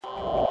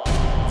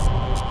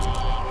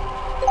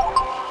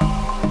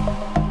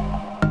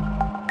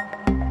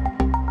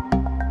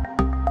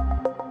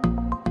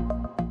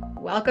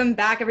Welcome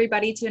back,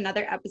 everybody, to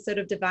another episode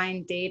of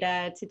Divine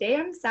Data. Today,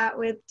 I'm sat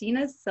with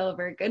Dena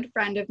Silver, good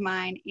friend of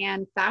mine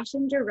and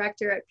fashion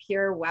director at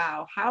Pure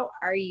Wow. How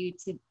are you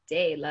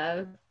today,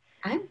 love?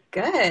 I'm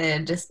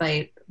good,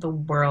 despite the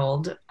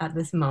world at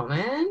this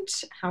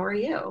moment. How are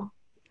you?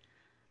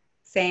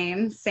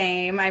 Same.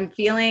 I'm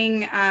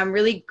feeling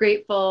really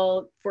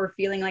grateful for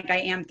feeling like I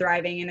am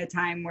thriving in a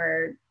time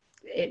where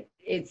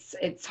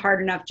it's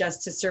hard enough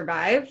just to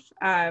survive,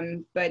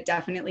 but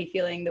definitely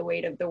feeling the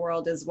weight of the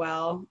world as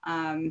well,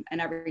 and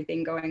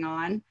everything going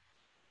on.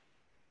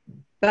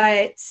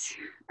 But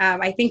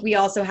I think we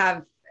also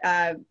have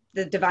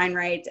the divine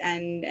right,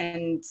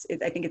 and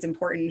I think it's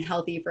important and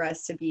healthy for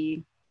us to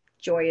be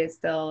joyous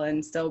still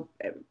and still,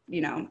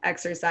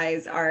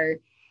 exercise our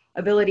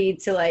ability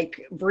to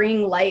like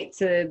bring light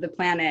to the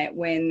planet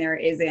when there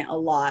isn't a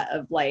lot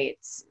of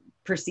light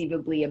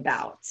perceivably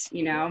about.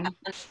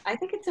 I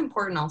think it's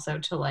important also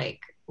to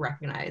like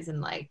recognize and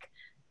like,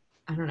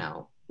 I don't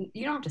know,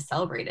 you don't have to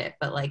celebrate it,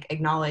 but like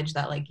acknowledge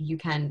that like you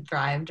can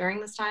thrive during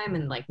this time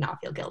and like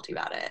not feel guilty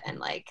about it. And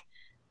like,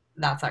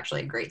 that's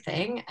actually a great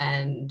thing.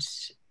 And,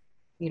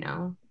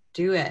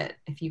 do it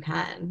if you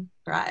can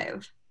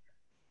thrive.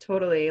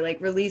 Totally, like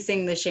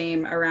releasing the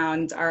shame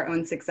around our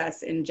own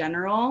success in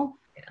general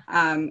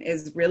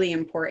is really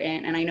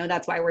important. And I know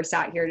that's why we're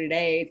sat here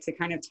today to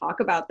kind of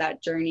talk about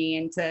that journey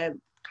into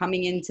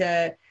coming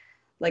into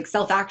like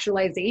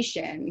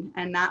self-actualization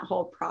and that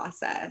whole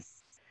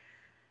process,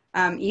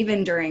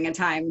 even during a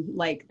time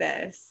like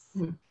this.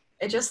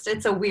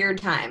 It's a weird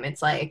time.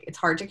 It's like, it's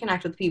hard to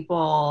connect with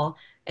people.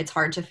 It's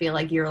hard to feel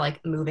like you're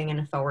like moving in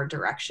a forward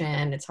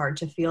direction. It's hard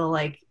to feel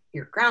like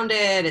you're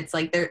grounded. It's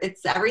like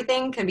it's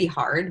everything can be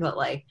hard, but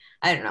like,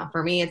 I don't know.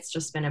 For me, it's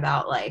just been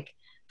about like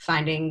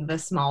finding the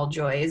small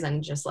joys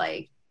and just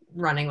like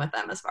running with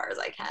them as far as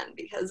I can,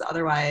 because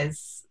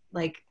otherwise,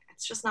 like,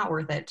 it's just not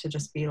worth it to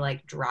just be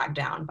like dragged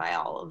down by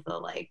all of the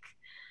like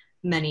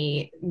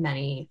many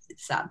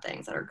sad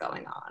things that are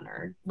going on,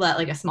 or let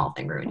like a small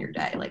thing ruin your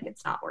day. Like,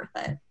 it's not worth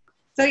it.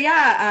 So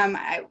yeah,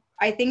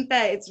 I think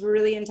that it's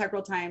really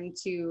integral time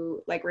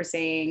to, like we're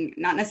saying,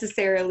 not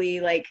necessarily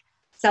like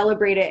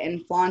celebrate it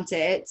and flaunt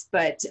it,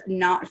 but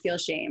not feel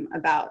shame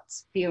about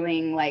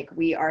feeling like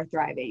we are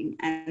thriving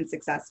and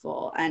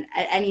successful and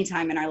at any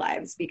time in our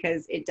lives,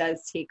 because it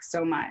does take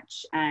so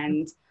much.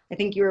 And I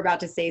think you were about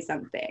to say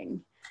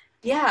something.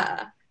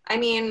 Yeah. I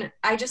mean,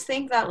 I just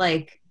think that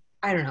like,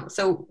 I don't know.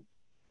 So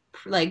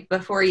like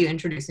before you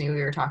introduced me,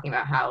 we were talking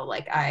about how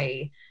like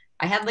I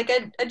had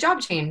like a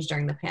job change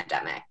during the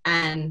pandemic,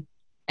 and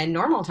in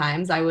normal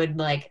times I would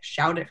like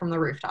shout it from the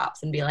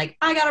rooftops and be like,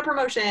 I got a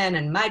promotion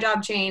and my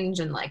job changed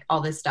and like all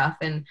this stuff.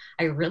 And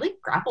I really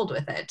grappled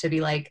with it to be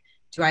like,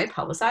 do I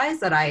publicize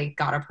that I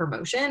got a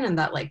promotion and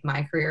that like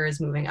my career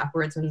is moving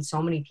upwards when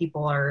so many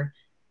people are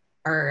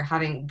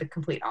having the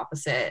complete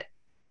opposite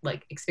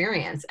like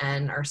experience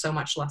and are so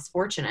much less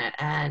fortunate?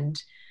 And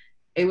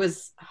it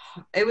was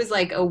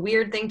like a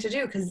weird thing to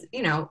do, because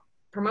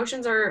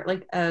promotions are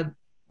like a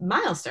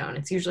milestone.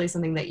 It's usually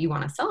something that you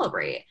want to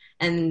celebrate,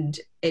 and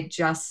it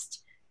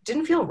just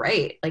didn't feel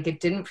right. Like, it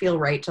didn't feel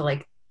right to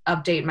like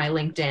update my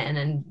LinkedIn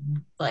and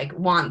like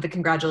want the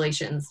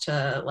congratulations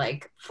to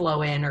like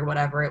flow in or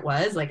whatever it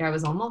was. Like, I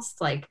was almost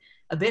like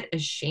a bit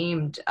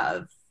ashamed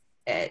of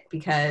it,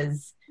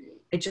 because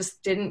it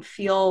just didn't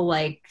feel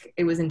like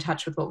it was in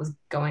touch with what was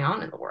going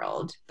on in the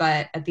world.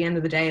 But at the end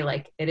of the day,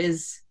 like, it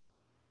is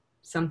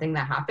something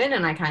that happened,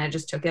 and I kind of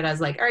just took it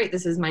as like, all right,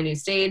 this is my new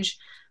stage.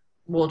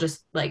 We'll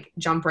just like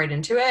jump right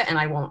into it, and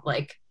I won't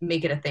like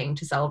make it a thing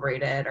to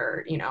celebrate it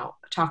or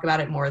talk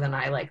about it more than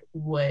I like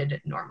would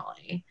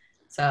normally.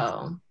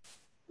 So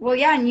Well,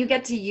 yeah, and you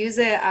get to use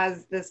it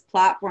as this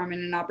platform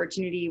and an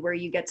opportunity where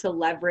you get to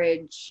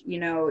leverage,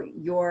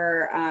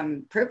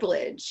 your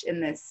privilege in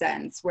this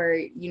sense,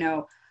 where,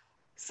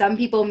 some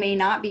people may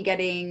not be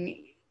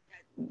getting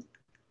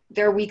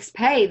their week's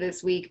pay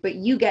this week, but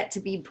you get to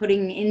be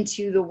putting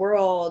into the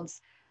world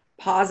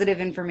positive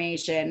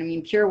information. I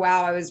mean, Pure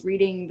Wow, I was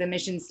reading the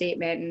mission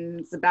statement, and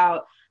it's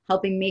about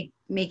helping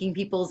making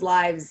people's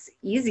lives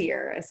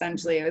easier.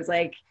 Essentially, it was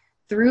like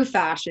through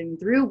fashion,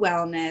 through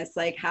wellness,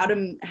 like how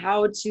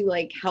to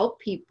like help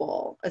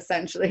people.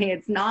 Essentially,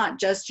 it's not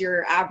just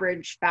your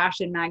average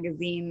fashion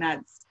magazine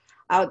that's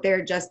out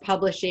there just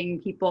publishing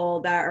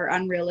people that are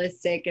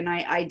unrealistic and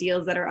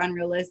ideals that are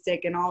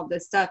unrealistic and all of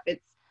this stuff.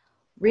 It's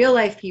real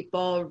life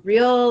people,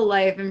 real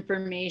life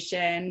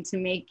information to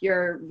make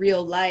your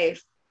real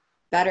life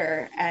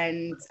better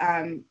and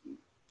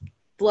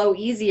flow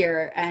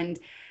easier. And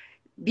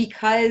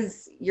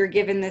because you're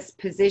given this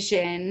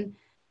position,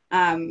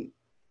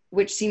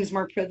 which seems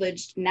more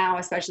privileged now,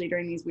 especially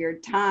during these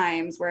weird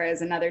times,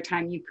 whereas another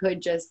time you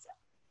could just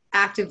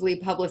actively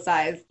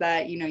publicize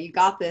that, you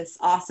got this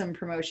awesome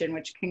promotion,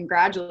 which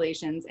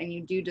congratulations, and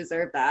you do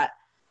deserve that.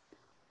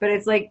 But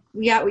it's like,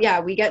 yeah,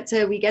 we get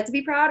to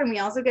be proud, and we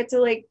also get to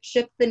like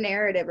shift the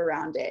narrative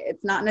around it.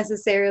 It's not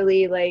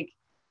necessarily like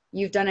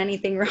you've done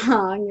anything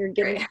wrong.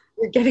 Right.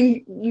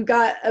 You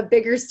got a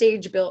bigger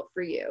stage built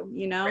for you,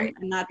 you know, Right.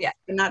 Yeah.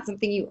 and that's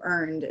something you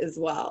earned as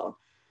well.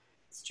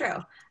 It's true.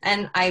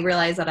 And I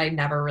realized that I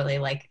never really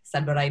like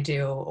said what I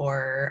do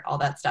or all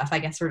that stuff. I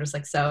guess we're just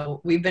like,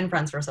 so we've been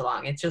friends for so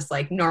long. It's just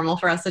like normal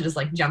for us to just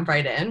like jump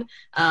right in.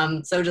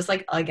 So just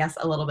like, I guess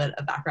a little bit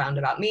of background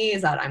about me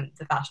is that I'm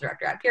the fashion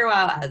director at Pure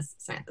Wow, as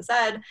Samantha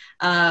said.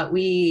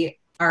 We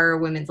are a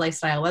women's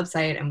lifestyle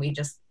website, and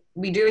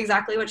we do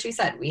exactly what she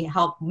said. We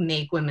help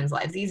make women's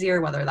lives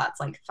easier, whether that's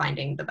like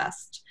finding the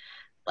best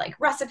like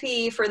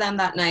recipe for them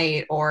that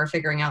night or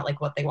figuring out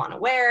like what they want to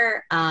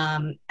wear.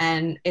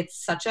 And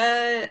it's such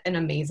an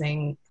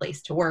amazing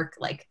place to work,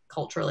 like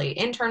culturally,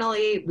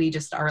 internally. We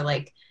just are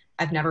like,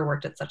 I've never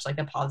worked at such like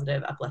a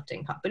positive,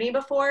 uplifting company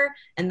before.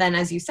 And then,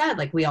 as you said,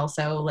 like we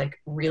also like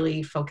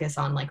really focus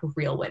on like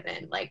real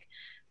women. Like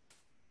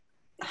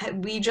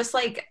we just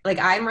like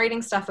I'm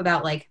writing stuff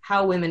about like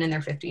how women in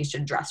their 50s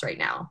should dress right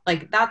now.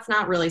 Like that's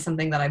not really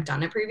something that I've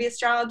done at previous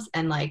jobs.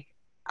 And like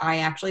I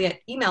actually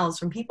get emails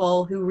from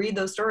people who read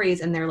those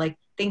stories and they're like,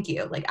 thank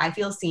you. Like I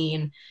feel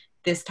seen.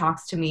 This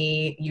talks to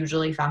me.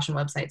 Usually fashion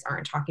websites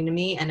aren't talking to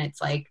me. And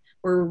it's like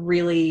we're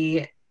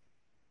really,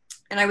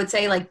 and I would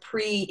say like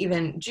pre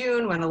even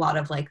June, when a lot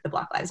of like the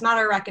Black Lives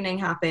Matter reckoning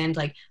happened,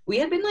 like we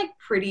had been like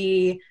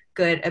pretty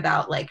good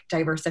about like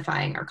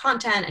diversifying our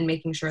content and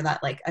making sure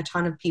that like a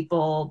ton of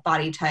people,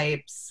 body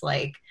types,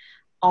 like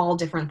all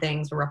different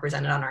things were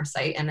represented on our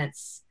site. And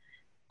it's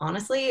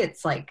honestly,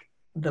 it's like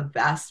the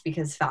best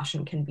because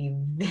fashion can be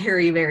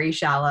very, very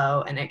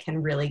shallow and it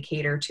can really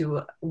cater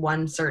to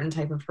one certain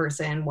type of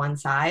person, one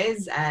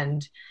size,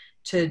 and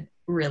to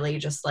really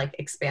just like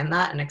expand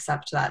that and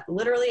accept that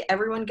literally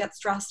everyone gets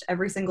dressed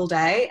every single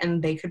day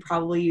and they could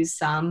probably use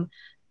some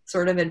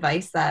sort of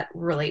advice that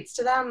relates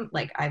to them.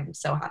 Like I'm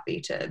so happy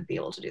to be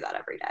able to do that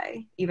every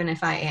day, even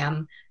if I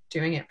am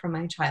doing it from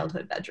my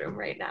childhood bedroom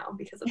right now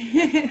because of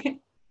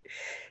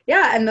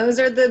Yeah, and those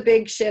are the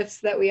big shifts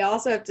that we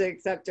also have to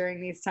accept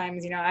during these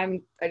times. You know,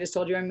 I just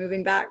told you I'm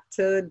moving back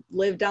to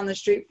live down the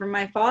street from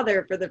my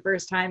father for the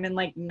first time in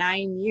like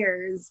 9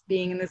 years,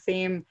 being in the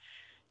same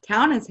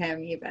town as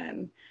him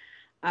even.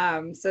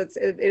 So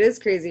it is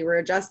crazy. We're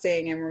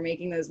adjusting and we're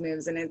making those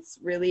moves, and it's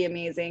really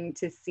amazing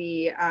to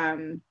see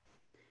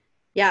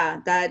yeah,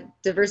 that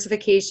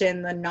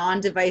diversification, the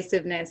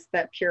non-divisiveness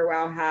that Pure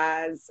Wow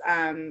has.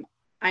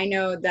 I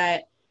know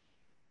that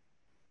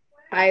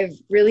I've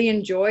really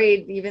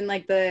enjoyed even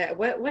like the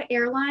what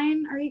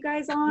airline are you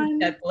guys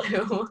on?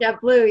 JetBlue.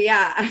 JetBlue,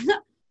 yeah.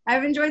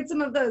 I've enjoyed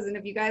some of those, and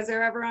if you guys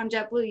are ever on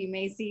JetBlue, you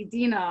may see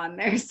Dena on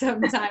there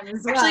sometime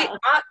as Actually,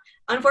 well.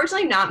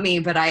 unfortunately, not me,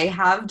 but I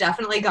have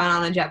definitely gone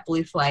on a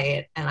JetBlue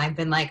flight, and I've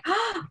been like,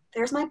 "Oh,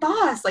 there's my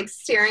boss!" Like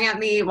staring at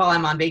me while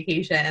I'm on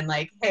vacation, and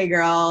like, "Hey,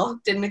 girl,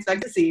 didn't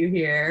expect to see you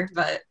here,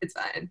 but it's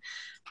fine."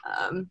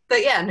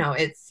 But yeah, no,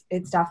 it's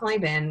definitely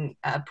been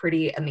a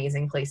pretty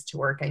amazing place to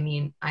work. I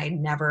mean, I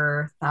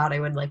never thought I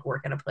would like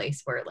work at a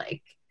place where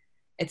like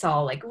it's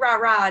all like rah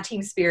rah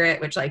team spirit,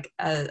 which like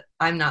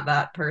I'm not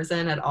that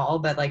person at all,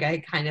 but like I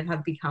kind of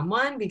have become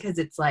one because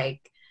it's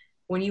like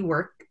when you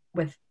work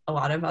with a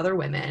lot of other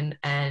women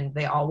and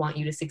they all want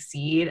you to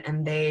succeed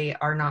and they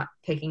are not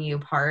picking you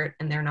apart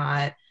and they're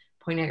not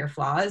pointing at your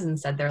flaws.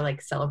 Instead, they're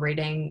like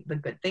celebrating the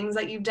good things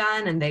that you've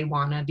done and they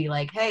want to be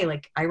like, hey,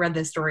 like I read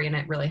this story and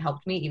it really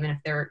helped me, even if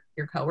they're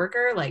your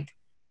coworker. Like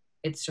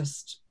it's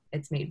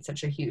made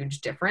such a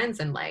huge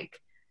difference and like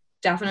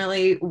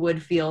definitely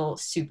would feel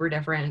super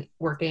different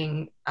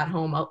working at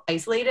home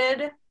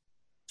isolated if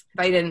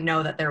I didn't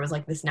know that there was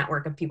like this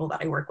network of people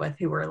that I work with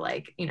who were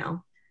like, you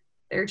know,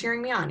 they're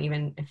cheering me on,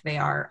 even if they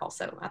are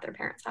also at their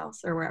parents'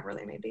 house or wherever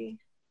they may be.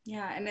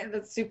 Yeah, and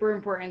that's super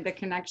important, the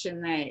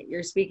connection that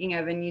you're speaking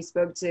of. And you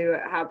spoke to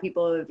how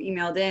people have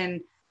emailed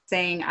in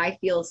saying, I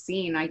feel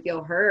seen, I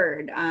feel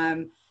heard.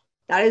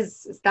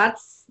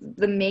 That's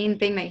the main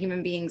thing that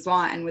human beings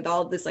want. And with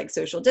all of this like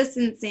social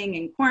distancing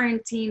and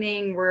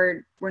quarantining,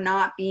 we're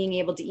not being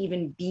able to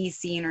even be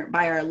seen or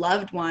by our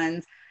loved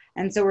ones.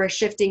 And so we're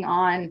shifting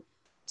on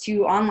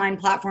to online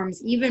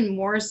platforms even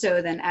more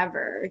so than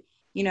ever.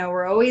 You know,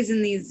 we're always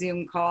in these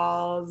Zoom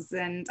calls,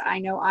 and I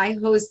know I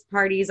host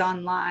parties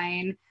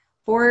online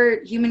for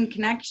human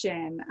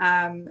connection.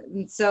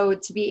 And so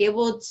to be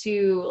able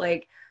to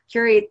like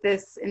curate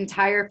this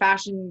entire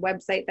fashion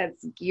website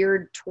that's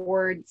geared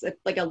towards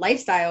like a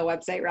lifestyle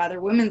website,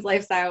 rather women's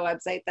lifestyle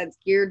website that's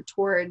geared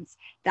towards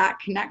that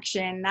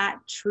connection, that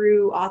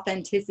true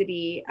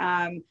authenticity,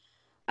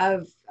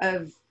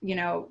 of you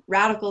know,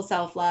 radical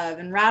self-love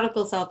and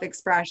radical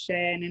self-expression,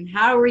 and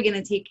how are we going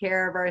to take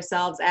care of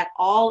ourselves at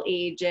all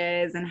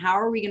ages, and how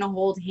are we going to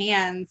hold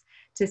hands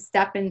to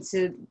step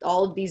into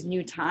all of these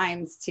new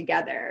times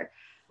together.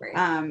 Right.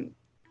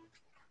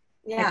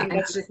 I think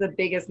that's just the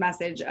biggest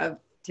message of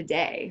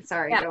today.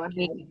 Sorry, yeah, go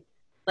ahead.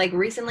 Like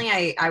recently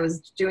I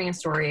was doing a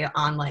story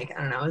on like,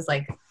 I don't know, it was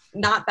like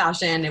not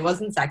fashion, it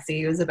wasn't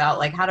sexy, it was about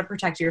like how to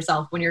protect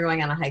yourself when you're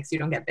going on a hike so you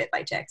don't get bit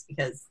by ticks,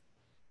 because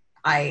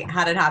I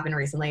had it happen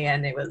recently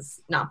and it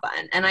was not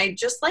fun. And I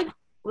just like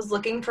was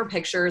looking for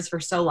pictures for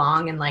so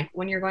long. And like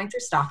when you're going through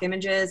stock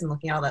images and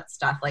looking at all that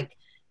stuff, like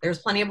there's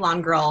plenty of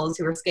blonde girls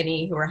who are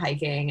skinny, who are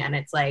hiking, and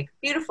it's like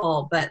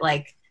beautiful, but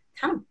like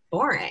kind of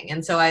boring.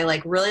 And so I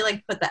like really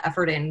like put the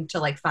effort in to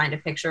like find a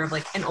picture of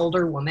like an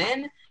older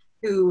woman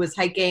who was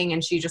hiking,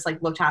 and she just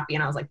like looked happy,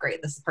 and I was like,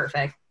 great, this is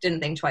perfect.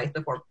 Didn't think twice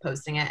before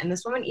posting it. And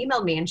this woman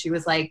emailed me and she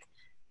was like,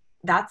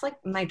 that's like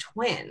my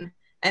twin.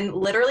 And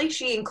literally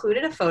she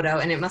included a photo,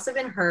 and it must have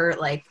been her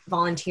like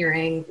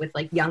volunteering with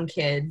like young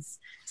kids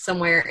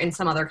somewhere in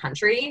some other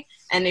country.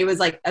 And it was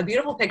like a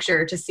beautiful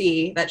picture to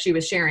see that she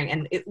was sharing.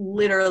 And it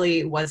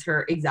literally was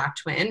her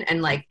exact twin.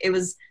 And like, it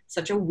was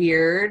such a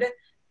weird,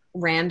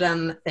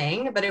 random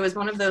thing, but it was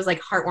one of those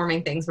like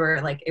heartwarming things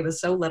where like it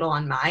was so little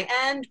on my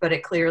end, but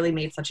it clearly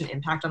made such an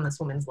impact on this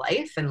woman's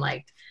life. And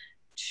like,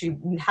 she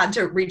had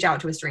to reach out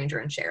to a stranger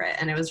and share it.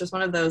 And it was just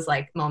one of those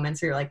like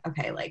moments where you're like,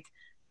 okay, like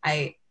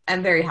I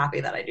am very happy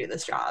that I do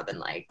this job, and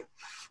like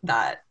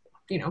that,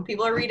 you know,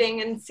 people are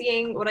reading and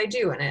seeing what I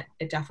do, and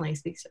it definitely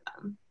speaks to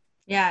them.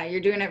 Yeah,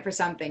 you're doing it for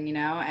something, you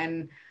know,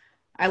 and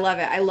I love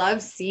it. I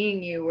love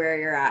seeing you where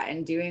you're at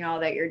and doing all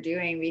that you're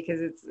doing,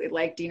 because it's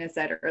like Dena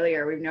said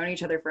earlier, we've known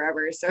each other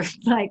forever. So it's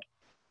like,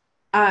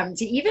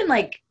 to even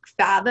like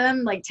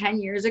fathom like 10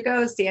 years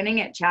ago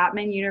standing at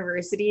Chapman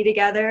University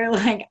together,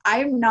 like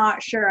I'm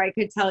not sure I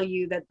could tell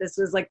you that this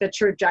was like the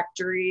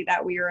trajectory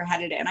that we were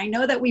headed in. I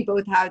know that we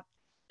both have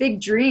big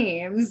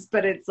dreams,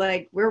 but it's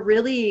like we're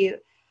really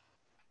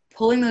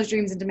pulling those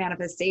dreams into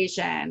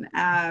manifestation.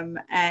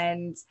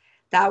 And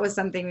that was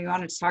something we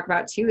wanted to talk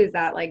about too, is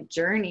that like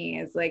journey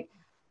is like,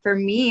 for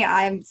me,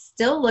 I'm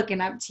still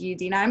looking up to you,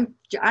 Dena.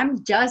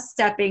 I'm just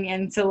stepping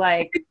into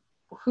like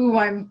who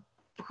am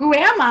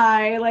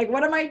I? Like,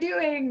 what am I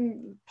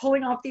doing?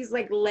 Pulling off these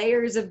like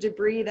layers of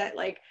debris that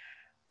like,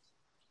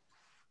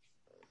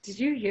 did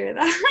you hear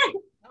that?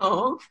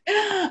 Oh,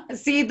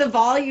 See the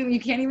volume, you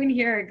can't even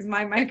hear it because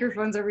my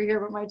microphone's over here,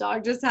 but my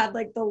dog just had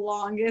like the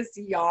longest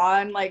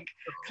yawn, like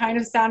kind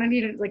of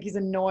sounded like he's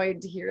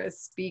annoyed to hear us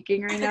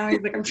speaking right now.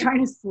 He's like, I'm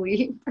trying to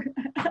sleep.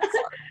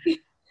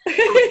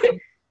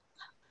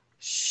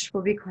 Shh,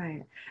 we'll be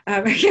quiet.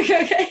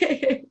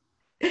 Okay.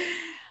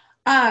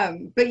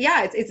 But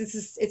yeah,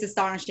 it's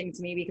astonishing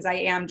to me because I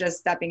am just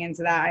stepping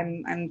into that.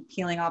 I'm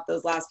peeling off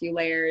those last few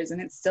layers,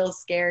 and it's still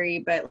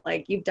scary, but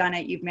like you've done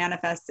it, you've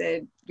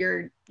manifested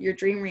your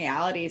dream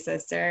reality,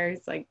 sister.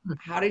 It's like,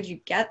 how did you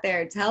get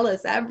there? Tell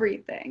us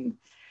everything.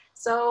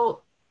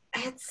 so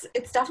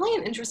it's definitely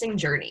an interesting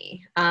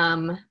journey.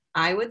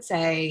 I would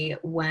say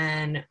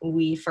when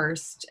we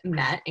first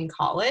met in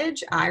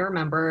college, I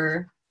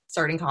remember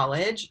starting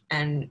college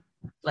and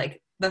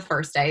like the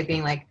first day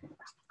being like,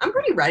 I'm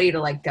pretty ready to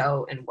like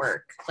go and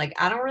work. Like,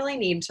 I don't really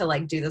need to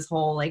like do this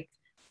whole like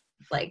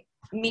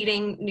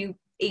meeting new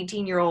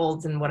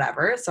 18-year-olds and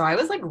whatever. So I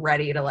was like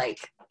ready to like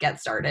get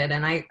started.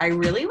 And I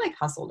really like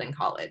hustled in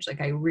college.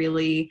 Like I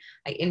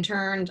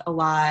interned a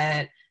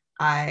lot.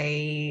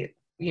 I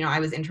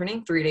was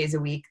interning 3 days a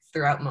week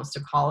throughout most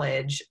of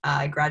college.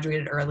 I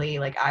graduated early.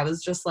 Like I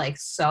was just like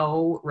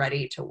so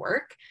ready to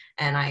work,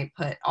 and I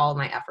put all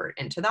my effort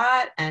into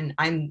that. And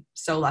I'm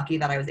so lucky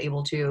that I was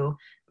able to.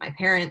 My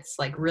parents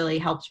like really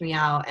helped me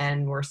out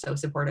and were so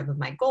supportive of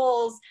my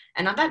goals.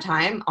 And at that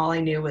time, all I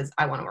knew was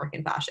I want to work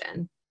in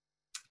fashion.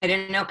 I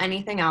didn't know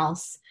anything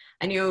else.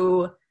 I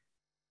knew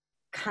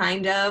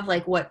kind of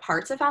like what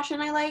parts of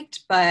fashion I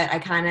liked, but I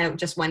kind of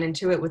just went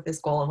into it with this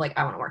goal of like,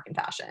 I want to work in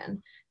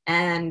fashion.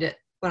 And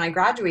when I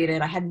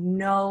graduated, I had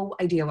no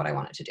idea what I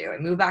wanted to do. I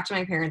moved back to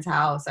my parents'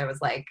 house. I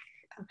was like,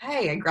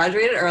 okay, I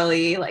graduated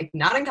early, like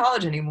not in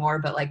college anymore,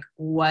 but like,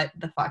 what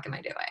the fuck am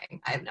I doing?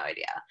 I have no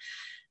idea.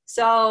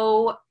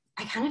 So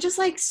I kind of just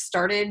like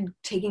started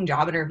taking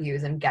job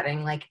interviews and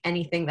getting like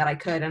anything that I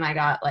could. And I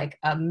got like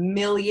a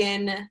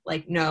million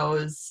like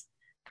no's.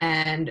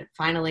 And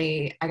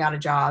finally I got a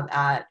job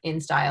at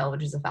InStyle,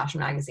 which is a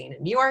fashion magazine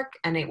in New York.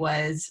 And it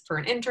was for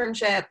an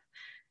internship,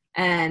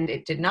 and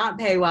it did not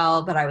pay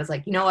well, but I was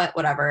like, you know what,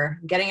 whatever,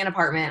 I'm getting an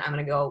apartment. I'm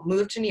going to go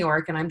move to New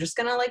York, and I'm just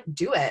going to like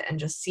do it and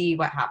just see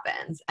what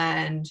happens.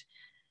 And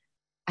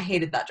I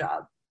hated that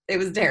job. It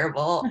was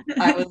terrible.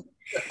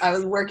 I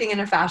was working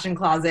in a fashion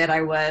closet.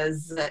 I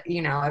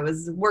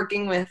was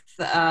working with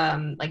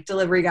like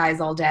delivery guys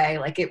all day.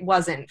 Like it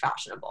wasn't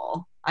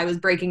fashionable. I was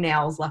breaking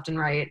nails left and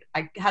right.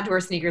 I had to wear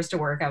sneakers to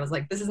work. I was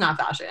like, this is not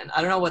fashion.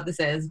 I don't know what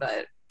this is, but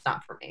it's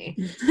not for me.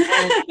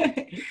 And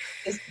it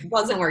just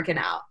wasn't working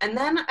out. And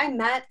then I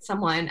met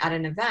someone at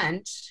an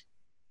event.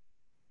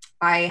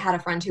 I had a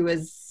friend who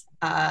was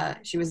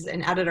she was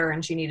an editor,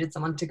 and she needed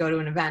someone to go to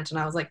an event. And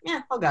I was like,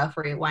 yeah, I'll go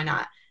for you. Why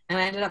not? And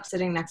I ended up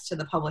sitting next to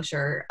the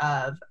publisher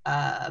of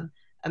a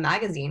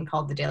magazine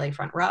called The Daily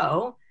Front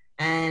Row.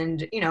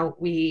 And,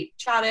 we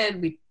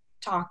chatted, we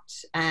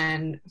talked,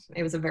 and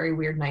it was a very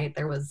weird night.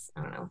 There was,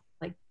 I don't know,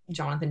 like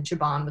Jonathan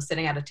Chabon was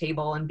sitting at a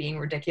table and being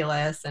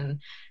ridiculous.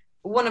 And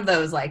one of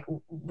those like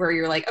where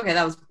you're like, okay,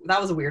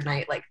 that was a weird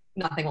night. Like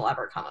nothing will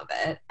ever come of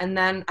it. And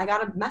then I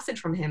got a message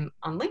from him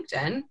on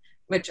LinkedIn,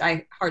 which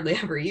I hardly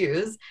ever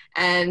use.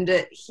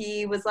 And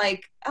he was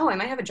like, oh, I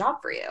might have a job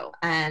for you.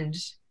 And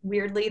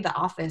weirdly, the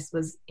office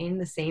was in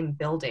the same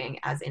building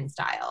as In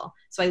Style.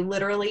 So I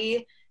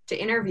literally, to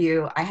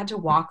interview, I had to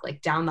walk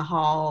like down the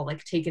hall,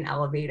 like take an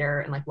elevator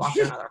and like walk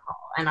to another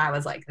hall. And I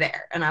was like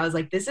there. And I was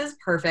like, this is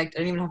perfect. I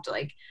didn't even have to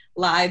like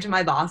lie to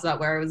my boss about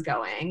where I was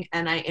going.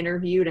 And I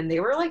interviewed and they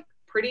were like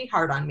pretty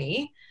hard on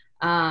me.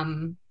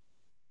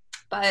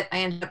 But I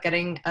ended up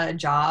getting a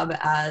job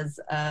as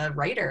a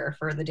writer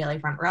for the Daily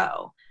Front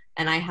Row.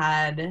 And I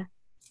had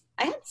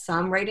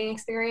some writing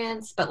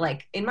experience, but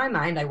like in my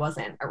mind, I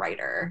wasn't a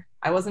writer.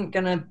 I wasn't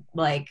gonna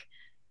like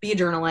be a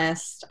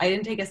journalist. I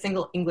didn't take a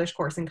single English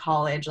course in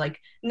college. Like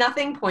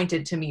nothing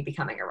pointed to me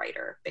becoming a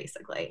writer,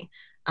 basically.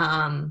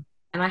 And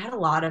I had a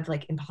lot of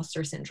like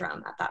imposter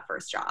syndrome at that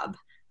first job.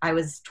 I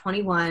was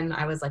 21.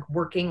 I was like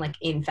working like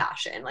in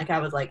fashion. Like I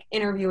was like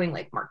interviewing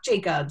like Marc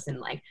Jacobs and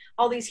like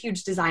all these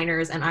huge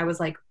designers. And I was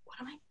like, what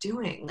am I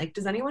doing? Like,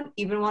 does anyone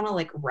even want to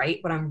like write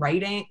what I'm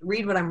writing,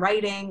 read what I'm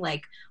writing?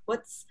 Like,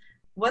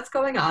 what's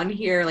going on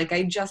here? Like,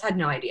 I just had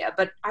no idea,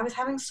 but I was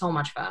having so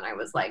much fun. I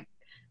was like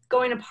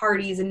going to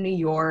parties in New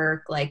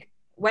York, like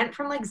went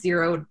from like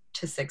 0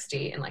 to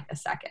 60 in like a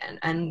second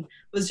and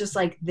was just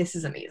like, this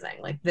is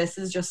amazing. Like, this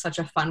is just such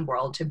a fun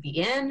world to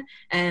be in.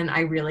 And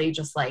I really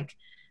just like,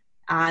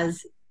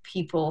 as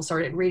people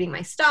started reading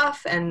my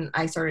stuff and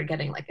I started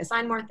getting like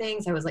assigned more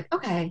things, I was like,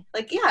 okay,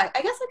 like, yeah,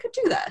 I guess I could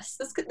do this.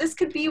 This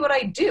could be what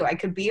I do. I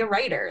could be a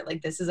writer.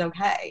 Like, this is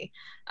okay.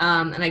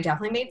 And I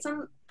definitely made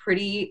some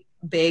pretty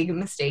big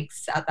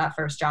mistakes at that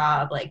first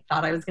job. Like,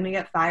 thought I was going to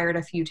get fired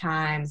a few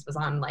times, was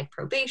on like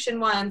probation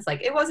once.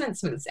 Like, it wasn't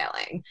smooth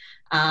sailing.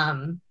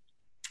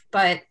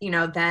 But, you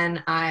know,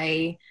 then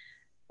I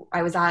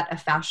was at a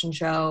fashion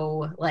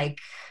show, like,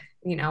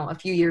 you know, a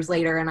few years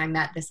later, and I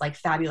met this like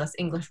fabulous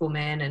English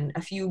woman. And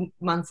a few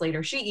months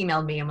later, she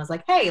emailed me and was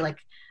like, hey, like,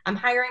 I'm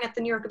hiring at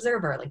the New York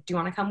Observer. Like, do you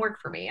want to come work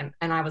for me?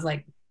 And I was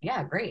like,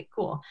 yeah, great,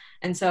 cool.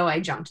 And so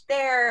I jumped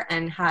there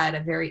and had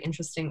a very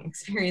interesting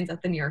experience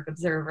at the New York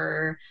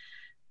Observer,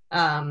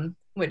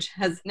 which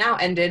has now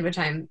ended, which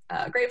I'm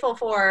grateful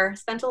for.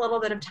 Spent a little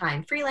bit of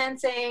time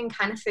freelancing,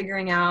 kind of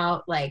figuring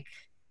out like,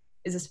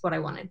 is this what I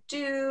want to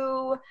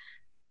do?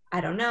 I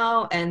don't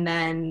know. And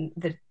then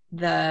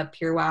the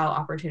Pure Wow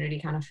opportunity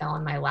kind of fell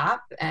in my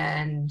lap,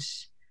 and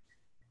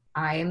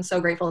I am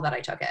so grateful that I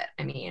took it.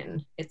 I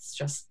mean, it's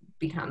just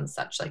become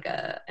such like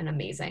an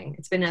amazing,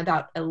 it's been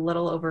about a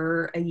little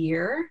over a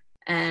year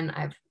and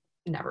I've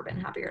never been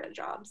happier at a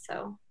job.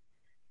 So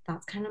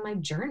that's kind of my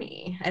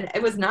journey.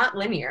 It was not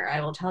linear, I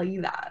will tell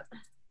you that.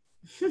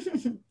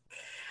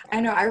 I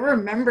know. I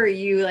remember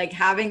you like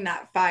having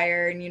that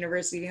fire in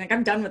university, being like,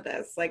 I'm done with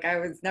this. Like, I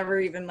was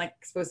never even like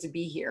supposed to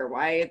be here.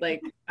 Why?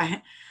 Like,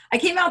 I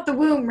came out the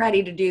womb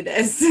ready to do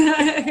this.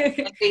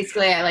 Like,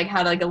 basically, I like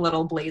had like a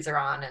little blazer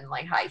on and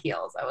like high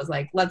heels. I was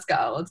like, let's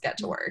go, let's get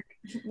to work.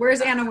 Where's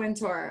Anna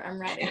Wintour? I'm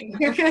ready.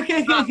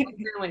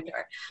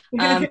 Wintour.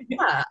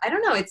 Yeah, I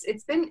don't know.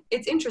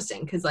 It's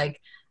interesting because like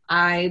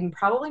I'm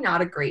probably not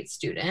a great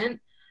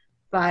student,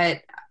 but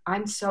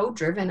I'm so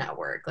driven at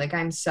work. Like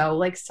I'm so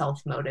like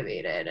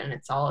self-motivated, and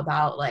it's all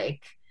about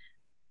like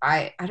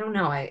I don't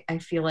know. I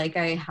feel like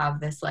I have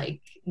this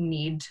like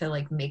need to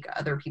like make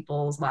other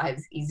people's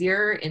lives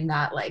easier, in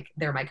that like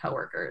they're my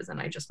coworkers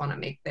and I just want to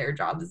make their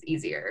jobs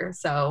easier.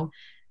 So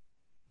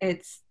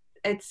it's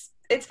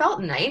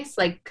felt nice,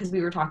 like, because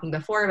we were talking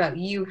before about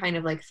you kind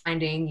of like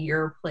finding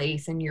your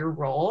place and your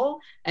role,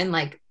 and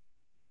like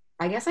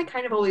I guess I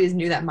kind of always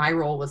knew that my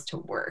role was to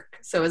work.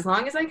 So as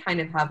long as I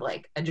kind of have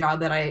like a job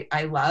that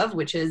I love,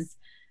 which is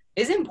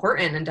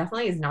important and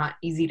definitely is not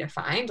easy to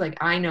find, like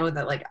I know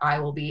that like I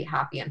will be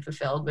happy and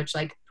fulfilled, which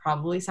like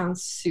probably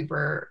sounds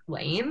super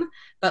lame,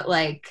 but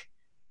like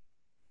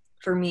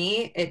for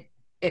me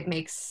it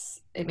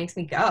makes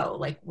me go.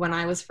 Like when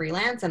I was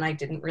freelance and I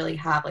didn't really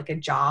have like a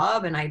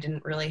job and I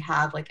didn't really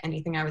have like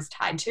anything I was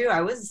tied to, I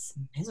was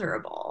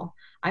miserable.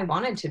 I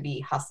wanted to be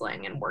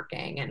hustling and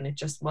working, and it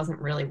just wasn't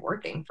really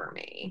working for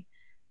me.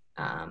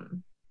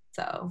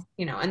 So,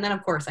 you know, and then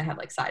of course I have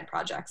like side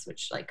projects,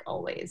 which like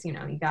always, you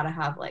know, you got to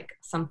have like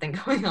something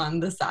going on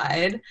the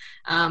side.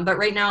 But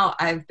right now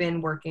I've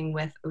been working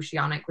with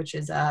Oceanic, which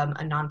is a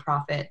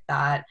nonprofit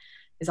that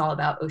is all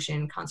about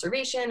ocean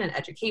conservation and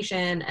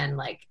education. And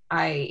like,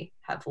 I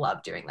have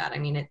loved doing that. I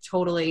mean, it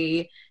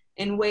totally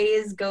in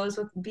ways goes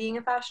with being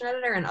a fashion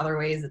editor, and other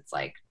ways it's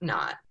like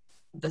not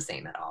the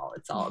same at all.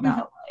 It's all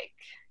about like,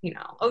 you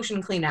know,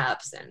 ocean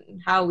cleanups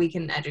and how we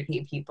can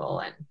educate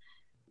people. And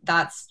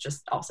that's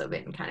just also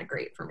been kind of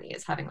great for me,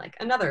 is having like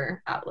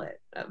another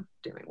outlet of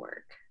doing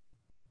work.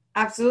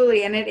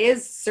 Absolutely. And it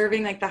is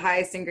serving like the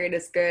highest and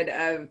greatest good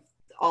of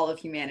all of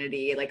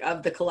humanity, like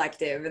of the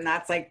collective. And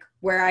that's like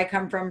where I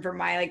come from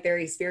my like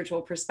very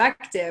spiritual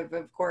perspective,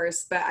 of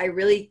course. But I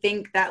really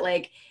think that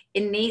like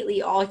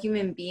innately all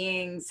human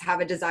beings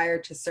have a desire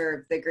to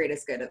serve the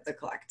greatest good of the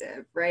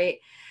collective, right?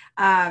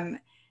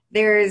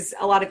 There's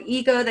a lot of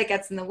ego that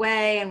gets in the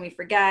way, and we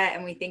forget,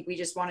 and we think we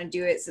just want to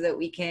do it so that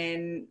we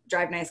can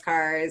drive nice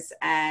cars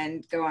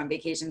and go on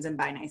vacations and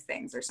buy nice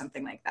things or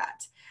something like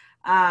that.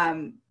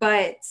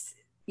 But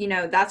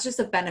that's just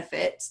a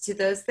benefit to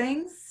those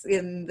things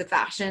in the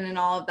fashion and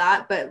all of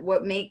that. But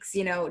what makes,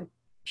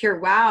 Pure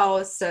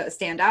Wow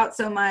stand out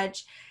so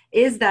much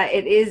is that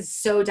it is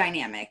so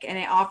dynamic and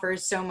it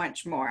offers so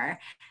much more.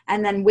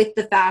 And then with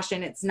the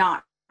fashion, it's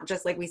not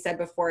just like we said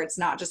before, it's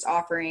not just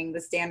offering the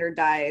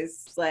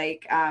standardized,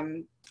 like,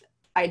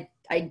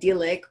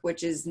 idyllic,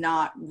 which is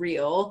not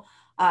real,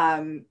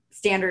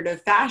 standard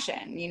of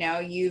fashion.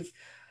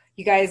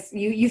 You guys,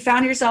 you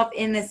found yourself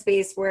in this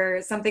space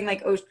where something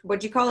like,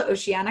 what'd you call it?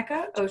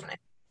 Oceanica?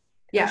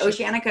 Yeah,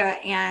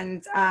 Oceanica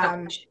and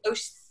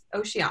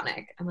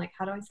Oceanic. I'm like,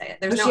 how do I say it?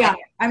 There's Oceanic.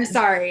 no I'm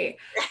sorry.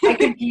 I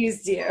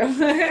confused you.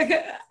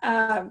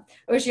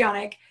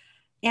 Oceanic.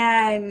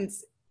 And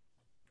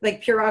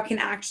like Pure Wow can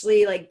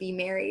actually like be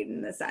married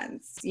in the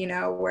sense,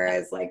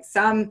 whereas like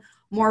some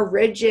more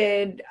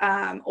rigid,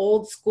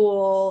 old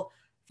school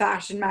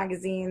fashion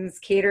magazines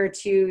cater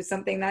to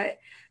something that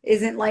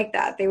isn't like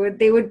that. They would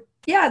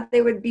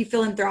be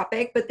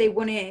philanthropic, but they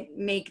wouldn't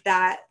make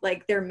that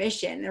like their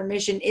mission. Their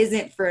mission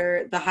isn't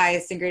for the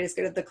highest and greatest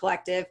good of the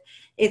collective.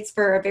 It's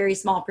for a very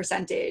small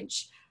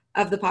percentage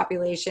of the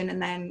population.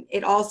 And then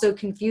it also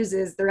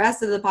confuses the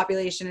rest of the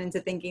population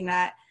into thinking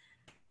that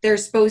they're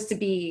supposed to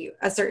be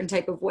a certain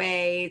type of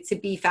way, to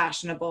be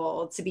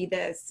fashionable, to be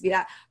this, to be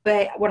that.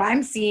 But what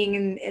I'm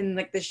seeing in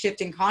like the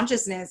shift in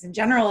consciousness in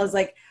general is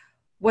like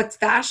what's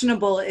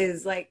fashionable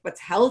is like what's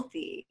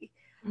healthy.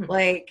 Mm-hmm.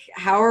 Like,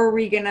 how are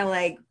we gonna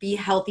like be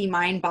healthy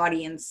mind,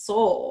 body, and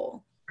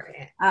soul?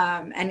 Right.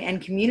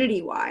 And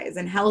community wise,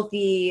 and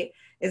healthy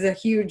is a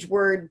huge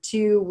word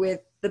too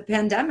with the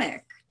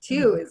pandemic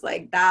too. Mm-hmm. Is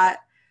like that.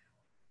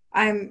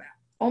 I'm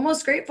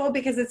almost grateful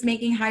because it's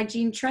making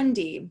hygiene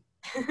trendy.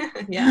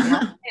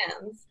 Yeah.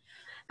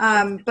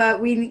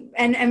 But we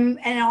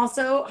and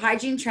also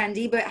hygiene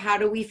trendy, but how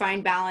do we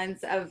find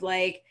balance of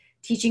like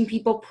teaching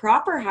people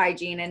proper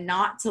hygiene and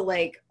not to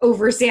like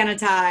over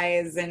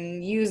sanitize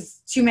and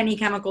use too many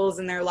chemicals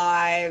in their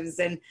lives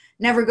and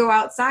never go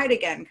outside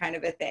again, kind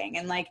of a thing?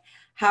 And like,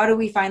 how do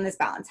we find this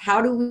balance?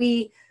 How do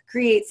we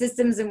create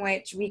systems in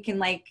which we can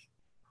like,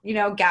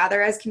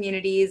 gather as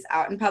communities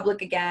out in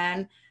public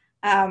again,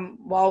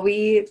 while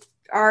we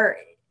are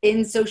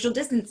in social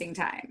distancing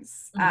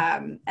times,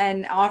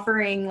 and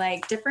offering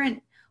like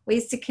different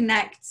ways to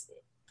connect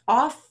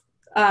off,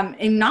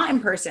 and not in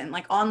person,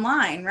 like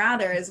online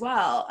rather as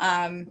well.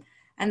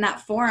 And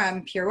that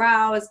forum, Pure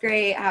Wow, is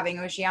great. Having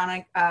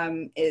Oceanic,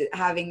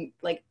 having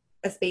like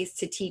a space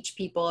to teach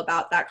people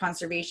about that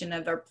conservation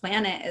of our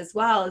planet as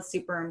well is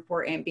super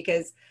important,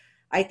 because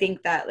I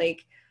think that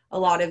like a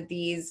lot of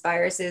these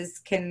viruses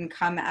can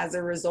come as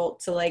a result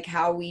to like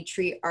how we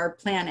treat our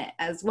planet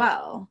as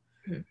well.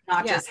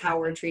 Not just how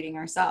we're treating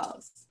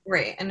ourselves.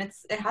 Right. And it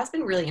has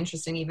been really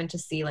interesting even to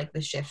see like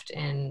the shift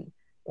in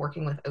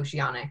working with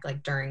Oceanic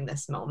like during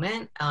this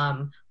moment.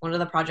 One of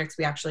the projects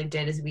we actually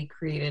did is we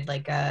created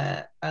like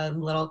a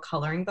little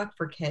coloring book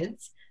for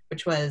kids,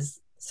 which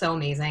was so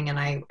amazing. And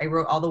I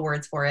wrote all the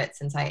words for it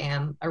since I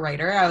am a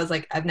writer. I was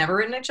like, I've never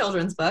written a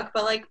children's book,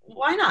 but like,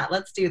 why not?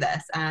 Let's do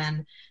this.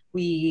 And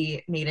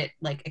we made it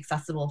like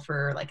accessible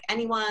for like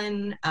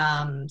anyone.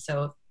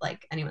 So if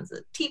like anyone's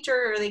a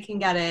teacher, they can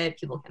get it,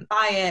 people can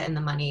buy it, and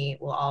the money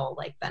will all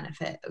like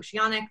benefit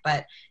Oceanic.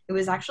 But it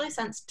was actually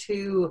sent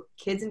to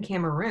kids in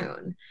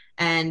Cameroon.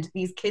 And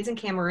these kids in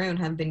Cameroon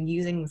have been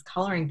using this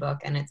coloring book,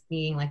 and it's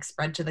being like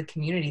spread to the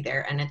community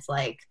there. And it's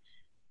like,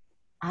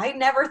 I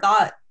never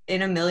thought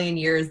in a million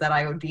years that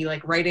I would be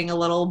like writing a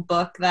little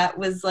book that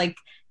was like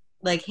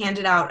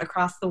handed out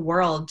across the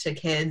world to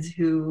kids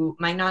who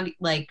might not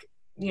like,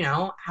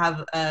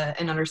 have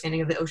an understanding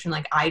of the ocean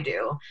like I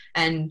do.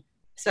 And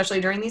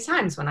especially during these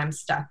times when I'm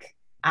stuck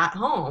at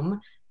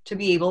home, to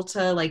be able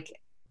to like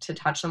to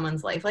touch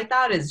someone's life like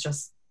that is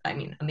just, I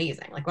mean,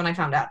 amazing. Like when I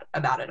found out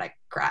about it, I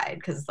cried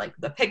because like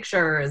the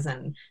pictures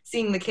and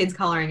seeing the kids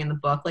coloring in the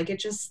book, like it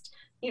just,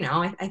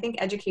 I think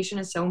education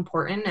is so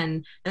important,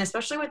 and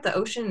especially with the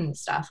ocean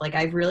stuff, like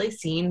I've really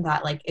seen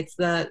that like it's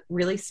the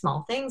really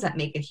small things that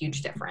make a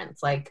huge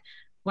difference. Like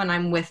when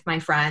I'm with my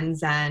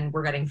friends and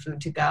we're getting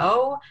food to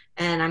go,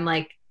 and I'm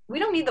like, we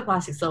don't need the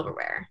plastic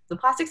silverware. The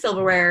plastic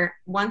silverware,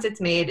 once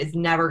it's made, is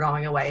never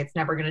going away. It's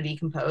never going to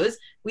decompose.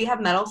 We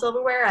have metal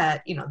silverware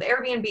at, the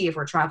Airbnb if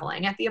we're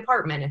traveling, at the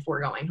apartment if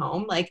we're going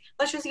home. Like,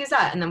 let's just use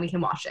that and then we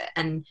can wash it.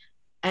 And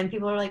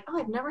people are like, oh,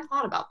 I've never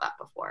thought about that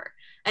before.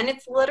 And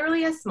it's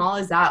literally as small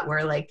as that,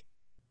 where like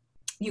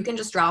you can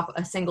just drop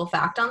a single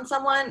fact on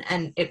someone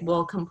and it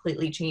will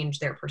completely change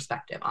their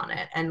perspective on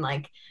it. And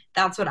like,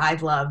 that's what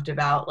I've loved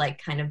about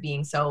like kind of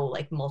being so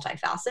like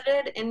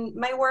multifaceted in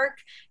my work,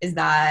 is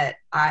that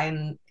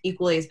I'm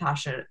equally as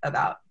passionate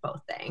about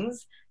both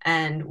things.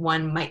 And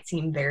one might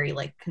seem very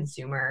like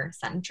consumer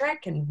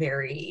centric and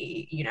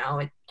very,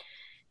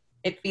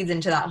 it feeds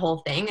into that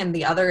whole thing. And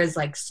the other is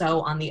like, so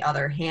on the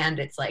other hand,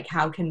 it's like,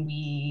 how can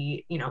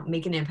we,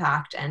 make an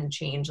impact and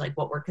change like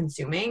what we're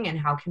consuming, and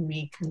how can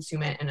we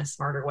consume it in a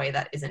smarter way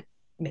that isn't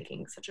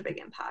making such a big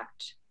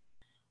impact?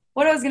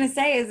 what I was going to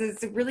say is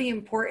it's really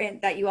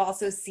important that you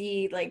also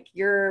see like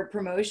your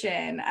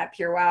promotion at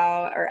Pure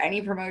Wow or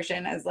any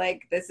promotion as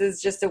like this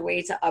is just a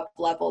way to up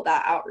level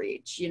that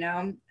outreach, you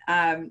know?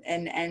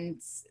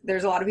 And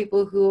there's a lot of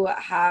people who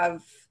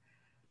have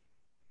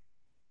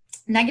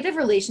negative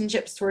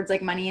relationships towards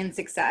like money and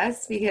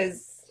success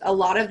because a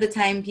lot of the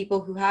time people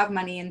who have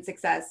money and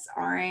success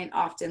aren't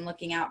often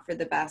looking out for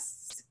the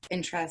best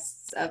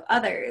interests of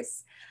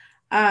others.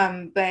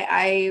 But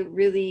I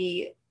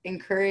really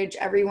encourage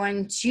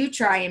everyone to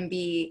try and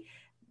be,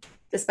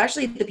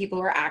 especially the people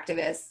who are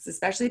activists,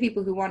 especially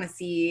people who want to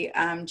see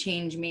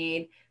change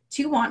made,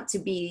 to want to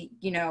be,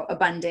 you know,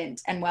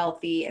 abundant and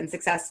wealthy and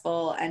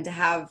successful and to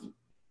have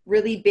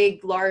really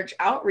big, large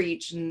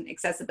outreach and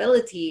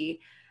accessibility.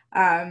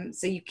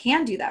 So you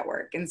can do that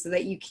work and so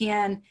that you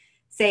can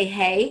say,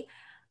 hey,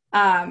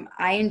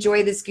 I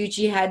enjoy this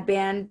Gucci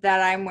headband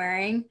that I'm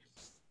wearing.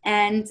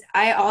 And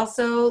I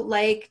also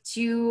like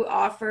to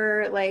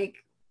offer like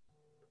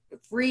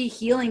free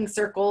healing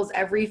circles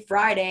every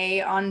Friday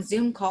on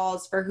Zoom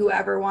calls for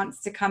whoever wants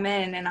to come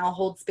in, and I'll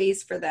hold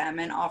space for them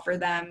and offer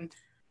them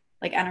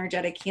like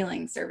energetic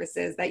healing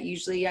services that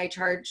usually I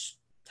charge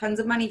tons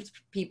of money to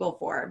people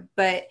for.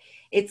 But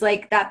it's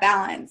like that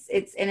balance.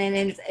 It's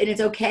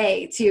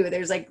okay too.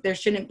 There's like there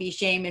shouldn't be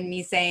shame in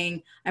me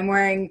saying I'm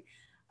wearing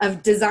a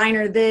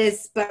designer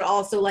this, but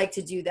also like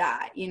to do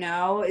that, you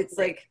know? It's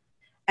like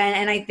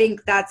and I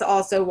think that's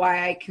also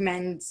why I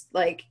commend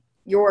like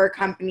your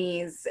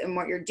companies and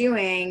what you're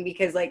doing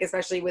because like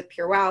especially with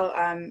Pure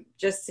Wow,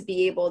 just to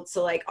be able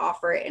to like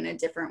offer it in a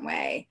different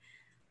way,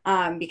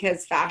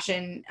 because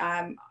fashion,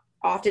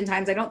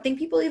 oftentimes I don't think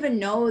people even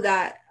know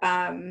that.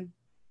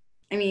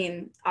 I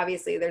mean,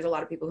 obviously there's a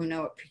lot of people who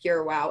know what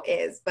Pure Wow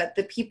is, but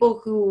the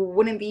people who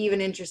wouldn't be even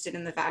interested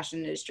in the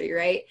fashion industry,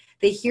 right?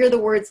 They hear the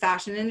words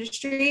fashion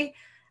industry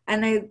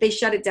and they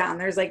shut it down.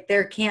 There's like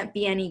there can't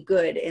be any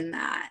good in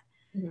that.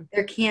 Mm-hmm.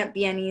 There can't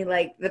be any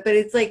like, but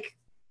it's like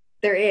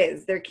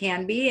there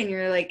can be, and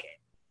you're like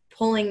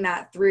pulling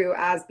that through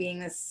as being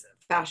this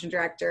fashion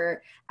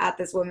director at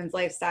this women's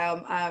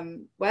lifestyle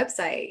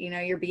website. You know,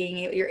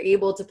 you're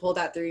able to pull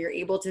that through. You're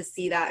able to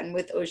see that, and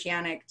with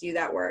Oceanic do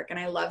that work. And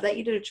I love that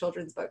you did a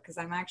children's book because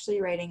I'm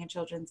actually writing a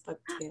children's book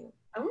too.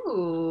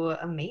 Oh,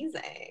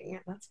 amazing!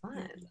 That's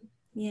fun.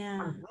 Yeah.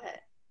 On what?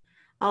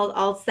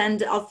 I'll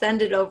send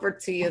it over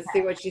to you, Okay.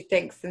 see what you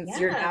think, since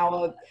you're Yeah.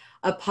 now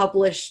a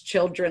published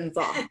children's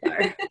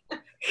author.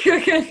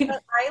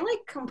 But I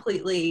like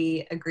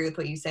completely agree with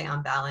what you say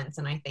on balance,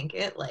 and I think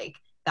it like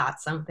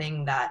that's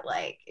something that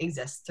like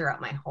exists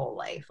throughout my whole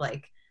life.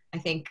 Like I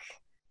think,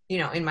 you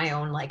know, in my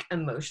own like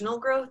emotional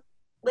growth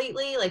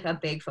lately, like a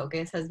big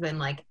focus has been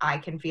like I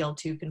can feel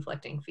two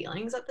conflicting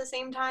feelings at the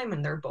same time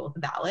and they're both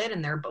valid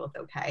and they're both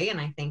okay. And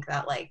I think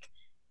that like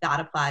that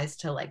applies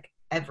to like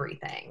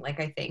everything. Like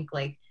I think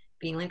like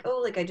being like,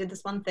 oh, like I did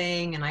this one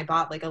thing and I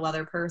bought like a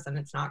leather purse and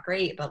it's not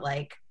great, but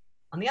like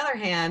on the other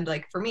hand,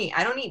 like for me,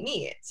 I don't eat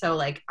meat. So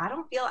like I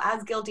don't feel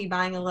as guilty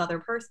buying a leather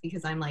purse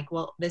because I'm like,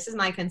 well, this is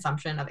my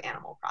consumption of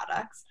animal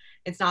products.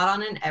 It's not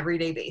on an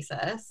everyday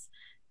basis.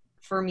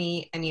 For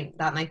me, I mean,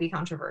 that might be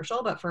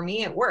controversial, but for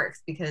me it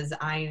works because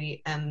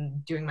I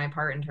am doing my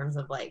part in terms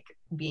of like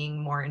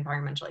being more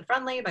environmentally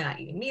friendly by not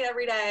eating meat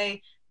every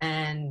day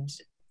and,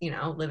 you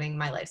know, living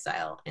my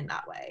lifestyle in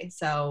that way.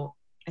 So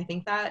I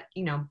think that,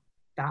 you know,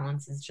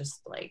 balance is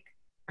just like,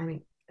 I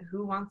mean,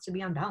 who wants to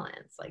be on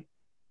balance? Like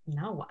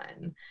no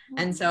one.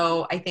 And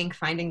so I think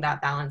finding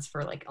that balance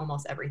for like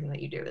almost everything that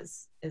you do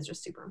is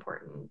just super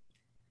important.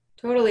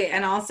 Totally.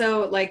 And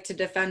also like to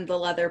defend the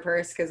leather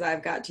purse because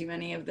I've got too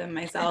many of them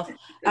myself.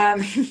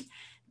 Um,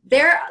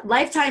 they're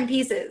lifetime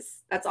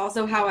pieces. That's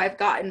also how I've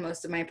gotten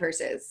most of my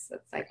purses.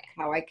 That's like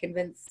how I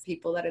convince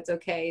people that it's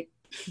okay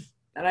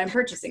that I'm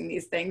purchasing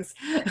these things.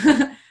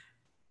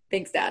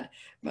 Thanks, Dad,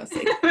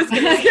 mostly.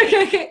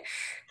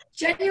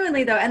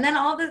 Genuinely though, and then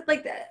all this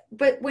like that.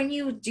 But when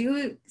you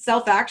do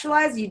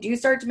self-actualize, you do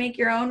start to make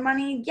your own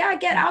money. Yeah,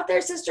 get out there,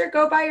 sister.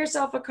 Go buy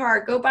yourself a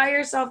car. Go buy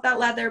yourself that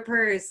leather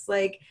purse.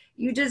 Like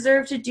you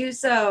deserve to do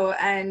so.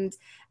 And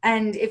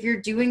if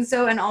you're doing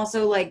so and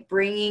also like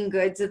bringing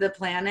good to the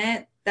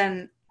planet,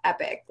 then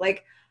epic.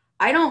 Like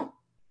I don't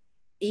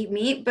eat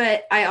meat,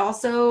 but I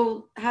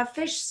also have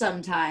fish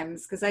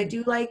sometimes because I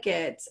do like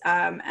it.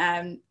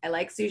 And I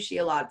like sushi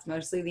a lot. It's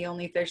mostly the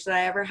only fish that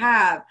I ever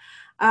have.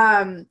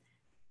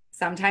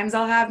 Sometimes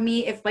I'll have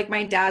meat if like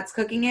my dad's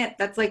cooking it.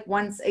 That's like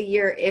once a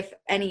year, if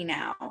any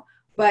now.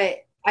 But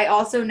I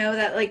also know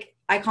that like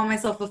I call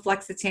myself a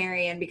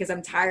flexitarian because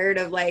I'm tired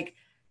of like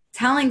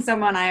telling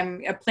someone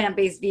I'm a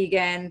plant-based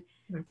vegan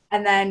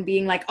and then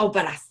being like, oh,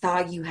 but I saw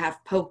you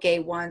have poke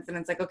once. And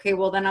it's like, okay,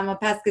 well then I'm a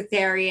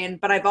pescatarian,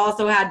 but I've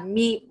also had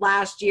meat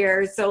last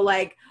year. So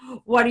like,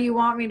 what do you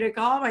want me to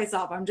call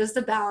myself? I'm just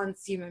a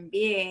balanced human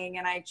being.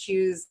 And I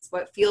choose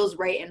what feels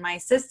right in my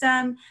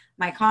system,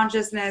 my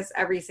consciousness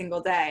every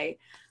single day.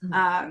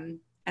 And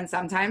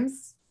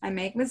sometimes I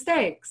make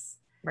mistakes.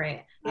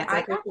 Right. Yeah,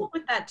 I grapple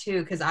with that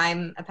too because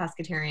I'm a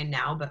pescatarian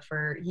now, but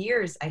for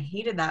years I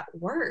hated that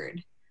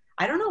word.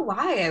 I don't know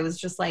why. I was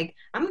just like,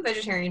 I'm a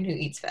vegetarian who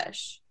eats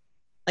fish.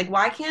 Like,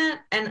 why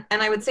can't, and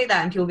I would say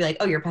that and people would be like,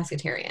 oh, you're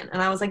pescatarian.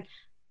 And I was like,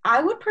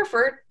 I would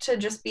prefer to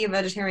just be a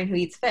vegetarian who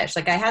eats fish.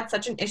 Like, I had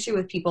such an issue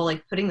with people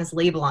like putting this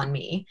label on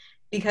me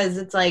because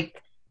it's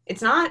like,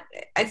 it's not,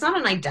 it's not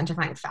an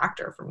identifying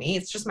factor for me.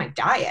 It's just my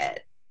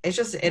diet. It's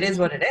just, it is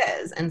what it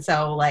is. And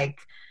so like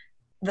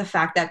the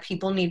fact that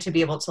people need to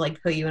be able to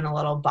like put you in a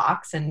little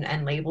box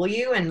and label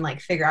you and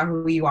like figure out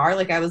who you are.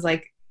 Like I was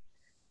like,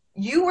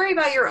 you worry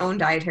about your own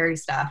dietary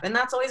stuff. And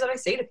that's always what I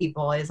say to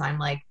people is I'm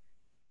like,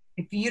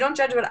 if you don't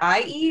judge what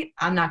I eat,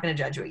 I'm not going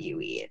to judge what you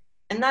eat.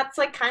 And that's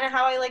like kind of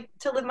how I like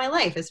to live my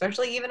life,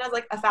 especially even as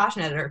like a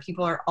fashion editor.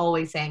 People are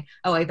always saying,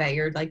 oh, I bet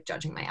you're like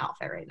judging my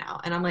outfit right now.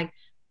 And I'm like,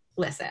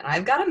 listen,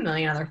 I've got a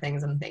million other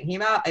things I'm thinking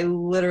about. I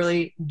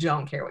literally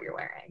don't care what you're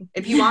wearing.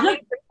 If you want me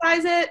to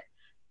criticize it,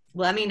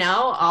 let me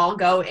know. I'll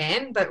go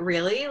in. But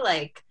really,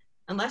 like,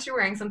 unless you're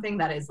wearing something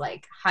that is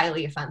like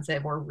highly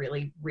offensive or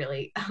really,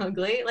 really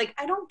ugly, like,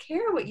 I don't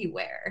care what you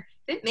wear.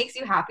 If it makes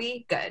you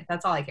happy, good.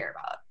 That's all I care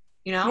about,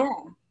 you know?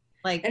 Yeah.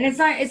 Like, And it's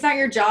not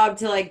your job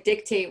to like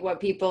dictate what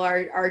people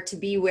are to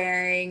be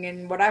wearing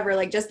and whatever.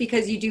 Like just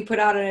because you do put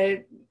out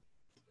an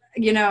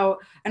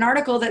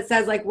article that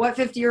says like what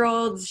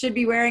 50-year-olds should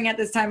be wearing at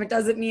this time, it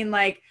doesn't mean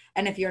like,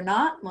 and if you're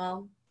not,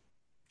 well,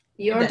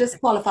 you're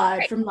disqualified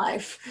right. from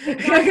life.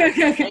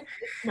 Exactly. Like,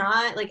 it's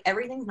not like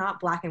everything's not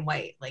black and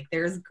white. Like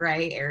there's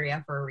gray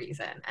area for a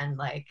reason. And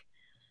like,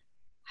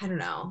 I don't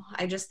know.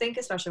 I just think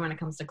especially when it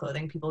comes to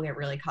clothing, people get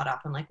really caught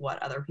up in like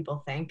what other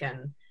people think.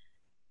 And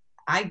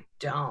I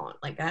don't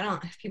like, I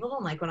don't, if people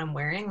don't like what I'm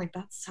wearing, like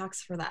that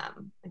sucks for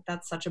them. Like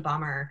that's such a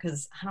bummer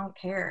because I don't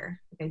care.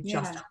 Like I just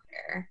Yeah. don't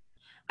care.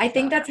 I So,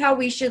 think that's how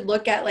we should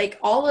look at like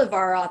all of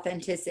our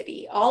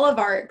authenticity, all of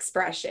our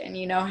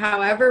expression,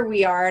 however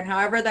we are and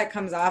however that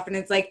comes off. And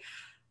it's like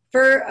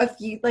for a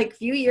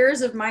few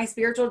years of my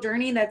spiritual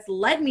journey that's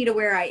led me to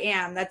where I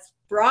am, that's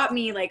brought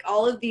me like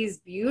all of these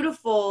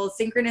beautiful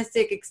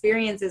synchronistic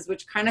experiences,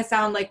 which kind of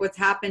sound like what's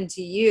happened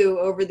to you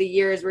over the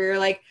years where you're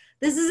like,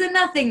 this is a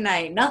nothing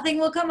night. Nothing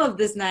will come of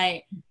this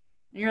night. And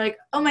you're like,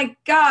 oh my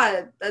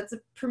God, that's a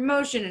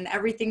promotion. And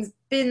everything's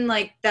been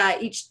like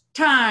that each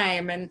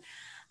time. And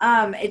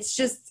it's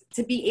just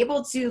to be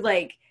able to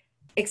like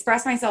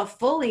express myself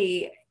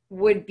fully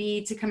would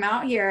be to come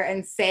out here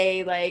and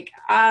say like,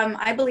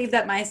 I believe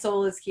that my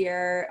soul is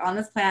here on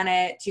this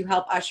planet to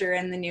help usher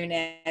in the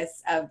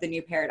newness of the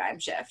new paradigm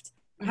shift.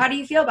 How do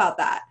you feel about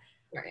that?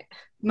 right.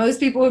 Most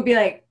people would be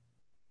like,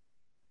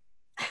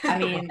 I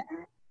mean,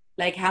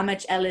 like how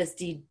much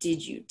LSD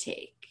did you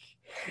take?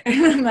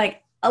 And I'm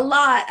like, a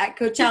lot at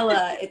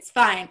Coachella. It's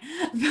fine,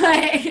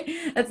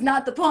 but that's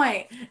not the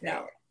point.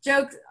 No,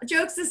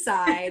 jokes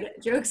aside,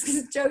 jokes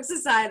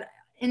aside.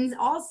 In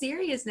all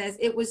seriousness,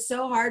 it was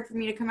so hard for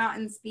me to come out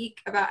and speak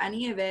about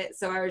any of it.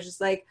 So I was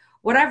just like,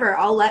 whatever.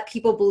 I'll let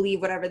people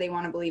believe whatever they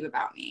want to believe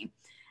about me.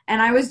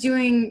 And I was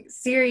doing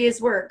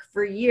serious work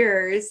for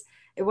years.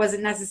 It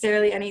wasn't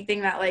necessarily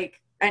anything that like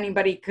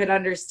anybody could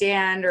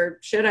understand or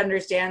should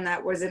understand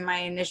that was in my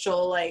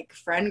initial like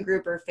friend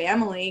group or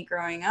family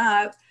growing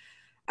up.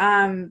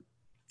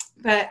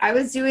 But I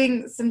was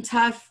doing some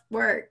tough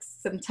work,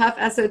 some tough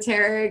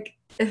esoteric,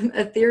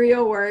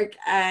 ethereal work,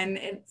 and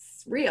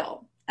it's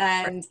real.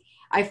 And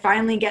I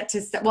finally get to,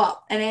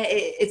 and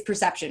it's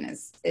perception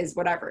is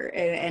whatever.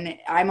 And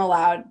I'm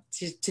allowed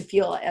to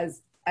feel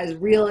as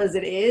real as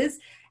it is.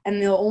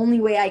 And the only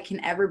way I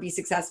can ever be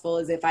successful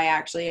is if I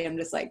actually am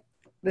just like,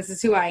 this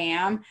is who I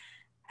am.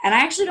 And I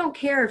actually don't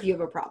care if you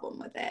have a problem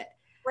with it.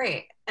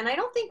 Right. And I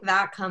don't think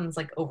that comes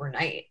like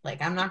overnight.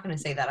 Like, I'm not going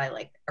to say that I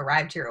like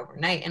arrived here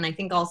overnight. And I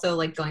think also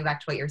like going back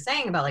to what you're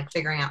saying about like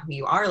figuring out who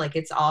you are, like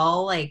it's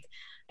all like,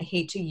 I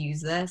hate to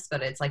use this,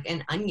 but it's like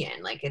an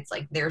onion. Like, it's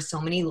like there's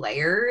so many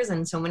layers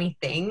and so many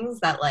things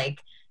that like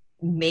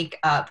make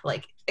up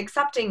like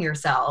accepting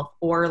yourself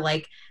or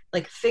like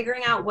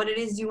figuring out what it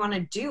is you want to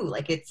do.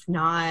 Like, it's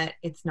not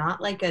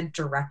like a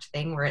direct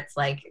thing where it's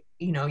like,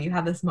 you know, you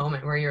have this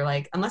moment where you're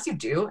like, unless you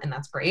do, and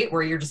that's great,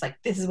 where you're just like,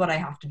 this is what I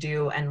have to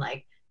do. And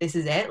like, this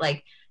is it.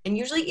 Like, and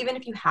usually even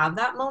if you have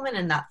that moment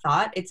and that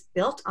thought, it's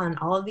built on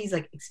all of these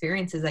like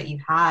experiences that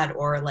you've had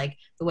or like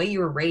the way you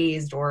were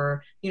raised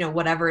or, you know,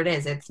 whatever it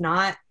is. It's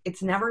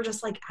never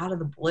just like out of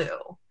the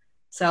blue.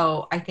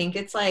 So I think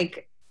it's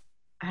like,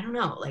 I don't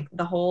know, like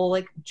the whole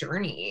like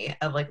journey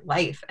of like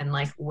life and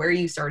like where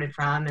you started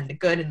from and the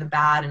good and the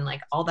bad and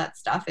like all that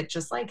stuff. It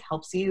just like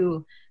helps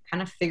you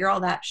kind of figure all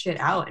that shit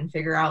out and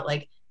figure out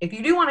like if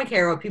you do want to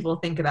care what people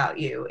think about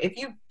you, if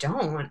you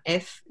don't,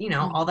 if, you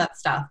know, all that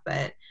stuff.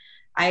 But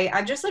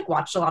I've just like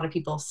watched a lot of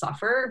people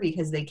suffer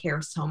because they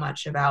care so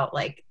much about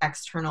like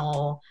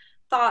external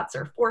thoughts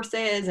or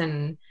forces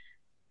and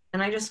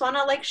I just want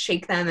to like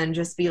shake them and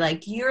just be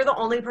like, you're the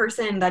only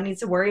person that needs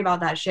to worry about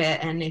that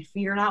shit. And if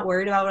you're not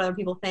worried about what other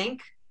people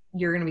think,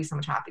 you're going to be so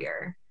much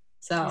happier.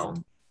 So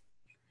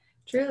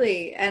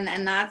truly.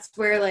 And that's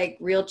where like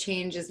real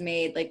change is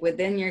made like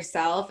within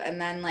yourself. And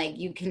then like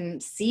you can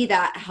see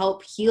that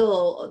help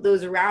heal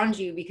those around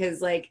you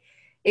because like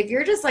if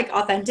you're just like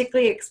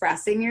authentically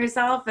expressing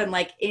yourself and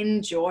like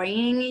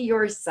enjoying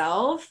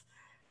yourself,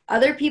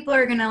 other people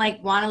are gonna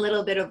like want a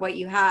little bit of what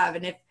you have.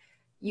 And if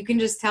you can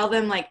just tell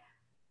them like,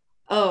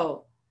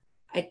 oh,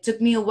 it took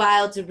me a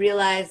while to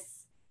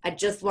realize I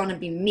just want to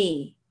be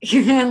me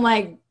and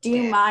like do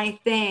Yeah. my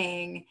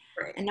thing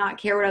Right. and not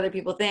care what other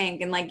people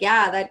think. And like,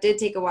 yeah, that did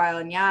take a while.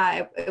 And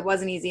yeah, it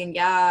wasn't easy. And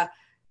yeah,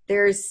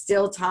 there's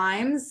still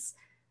times,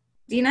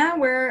 Dina,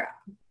 where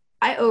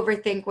I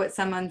overthink what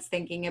someone's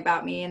thinking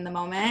about me in the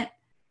moment.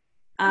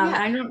 Yeah. And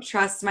I don't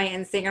trust my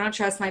instinct. I don't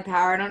trust my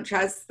power. I don't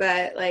trust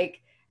that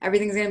like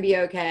everything's gonna be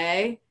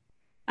okay.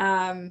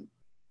 Um,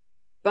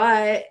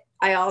 but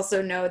I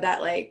also know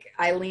that like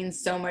I lean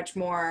so much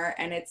more,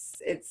 and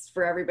it's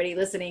for everybody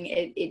listening,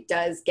 it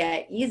does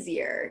get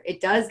easier.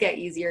 It does get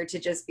easier to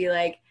just be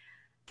like,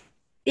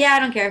 yeah, I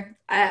don't care.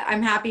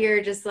 I'm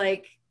happier just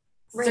like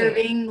Right.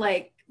 serving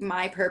like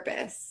my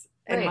purpose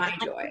and Right. my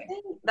And like joy.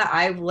 something that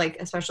I've like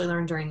especially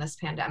learned during this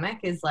pandemic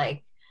is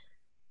like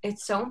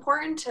it's so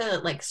important to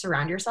like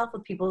surround yourself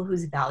with people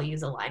whose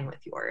values align with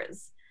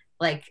yours.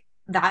 Like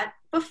that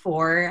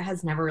before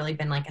has never really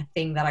been like a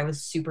thing that I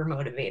was super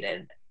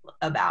motivated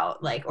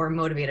about, like, or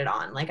motivated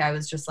on. Like I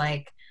was just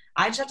like,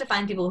 I just have to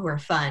find people who are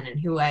fun and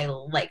who I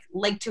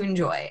like to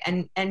enjoy.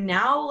 And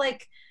now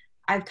like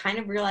I've kind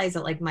of realized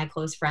that like my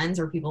close friends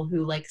are people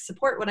who like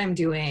support what I'm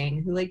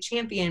doing, who like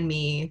champion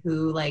me,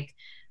 who like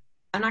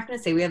I'm not going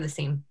to say we have the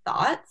same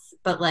thoughts,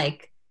 but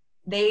like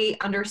they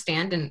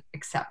understand and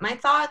accept my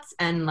thoughts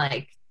and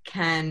like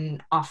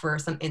can offer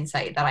some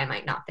insight that I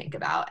might not think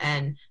about.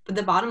 And but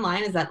the bottom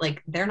line is that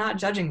like they're not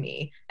judging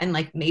me. And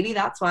like maybe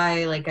that's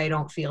why like I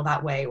don't feel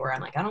that way where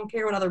I'm like I don't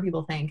care what other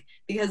people think,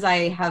 because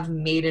I have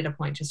made it a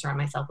point to surround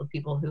myself with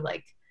people who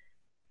like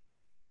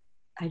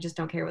I just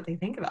don't care what they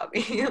think about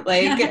me.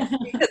 Like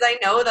because I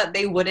know that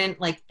they wouldn't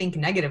like think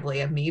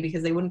negatively of me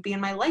because they wouldn't be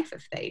in my life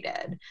if they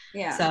did.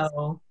 Yeah.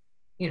 So,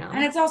 you And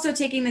know. it's also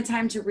taking the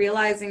time to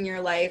realize in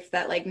your life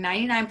that like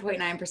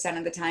 99.9%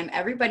 of the time,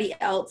 everybody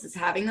else is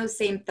having those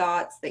same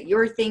thoughts that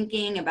you're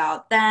thinking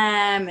about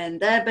them and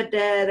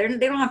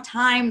they don't have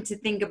time to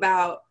think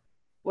about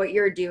what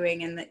you're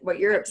doing and what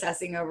you're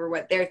obsessing over,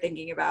 what they're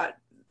thinking about.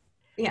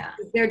 Yeah.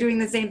 They're doing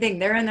the same thing.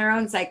 They're in their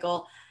own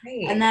cycle.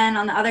 And Right. then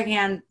on the other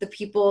hand, the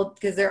people,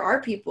 because there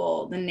are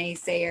people, the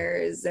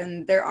naysayers,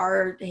 and there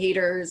are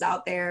haters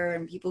out there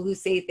and people who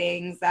say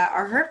things that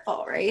are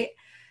hurtful, right?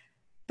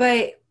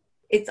 But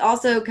it's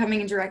also coming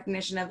into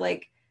recognition of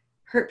like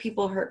hurt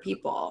people hurt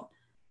people.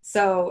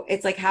 So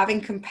it's like having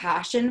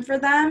compassion for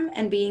them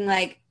and being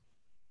like,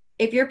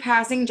 if you're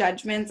passing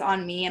judgments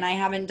on me and I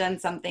haven't done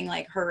something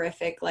like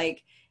horrific,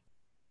 like,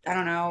 I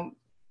don't know,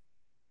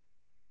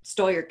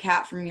 stole your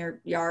cat from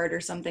your yard or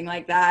something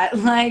like that,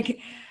 like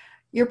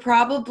you're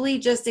probably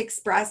just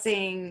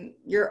expressing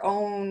your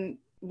own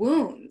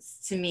wounds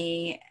to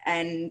me,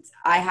 and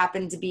I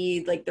happen to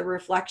be like the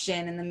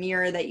reflection in the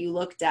mirror that you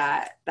looked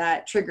at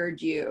that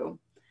triggered you.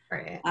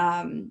 Right.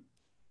 um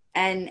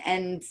and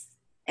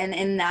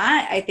in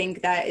that, I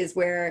think that is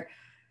where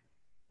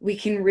we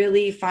can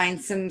really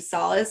find some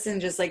solace and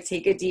just like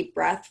take a deep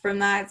breath from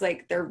that. It's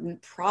like they're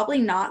probably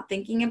not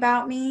thinking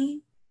about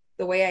me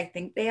the way I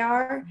think they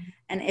are,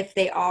 and if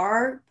they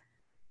are,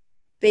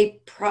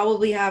 they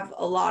probably have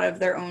a lot of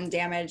their own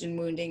damage and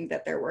wounding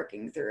that they're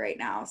working through right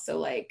now. So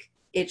like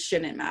it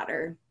shouldn't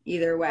matter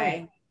either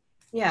Right. way.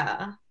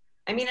 Yeah.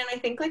 I mean, and I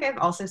think like I've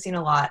also seen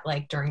a lot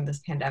like during this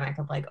pandemic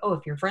of like, oh,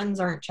 if your friends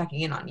aren't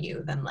checking in on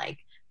you, then like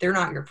they're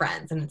not your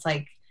friends. And it's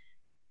like,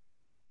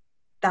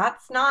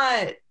 that's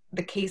not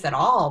the case at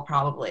all,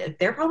 probably. Like,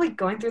 they're probably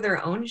going through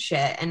their own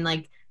shit. And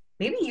like,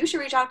 maybe you should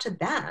reach out to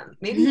them.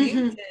 Maybe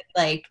you should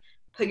like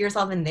put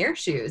yourself in their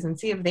shoes and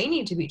see if they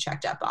need to be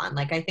checked up on.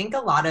 Like, I think a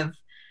lot of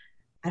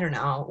I don't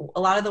know,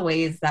 a lot of the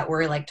ways that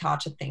we're like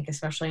taught to think,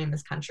 especially in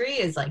this country,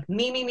 is like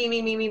me, me, me,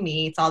 me, me, me,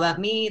 me. It's all about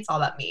me. It's all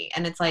about me.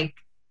 And it's like,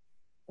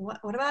 what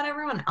about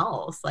everyone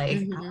else? Like,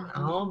 I Mm-hmm. don't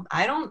know.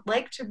 I don't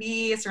like to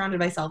be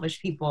surrounded by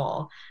selfish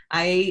people.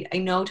 I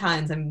know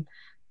tons.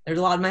 There's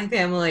a lot of my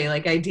family,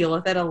 like I deal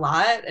with it a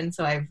lot. And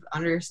so I've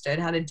understood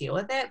how to deal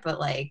with it,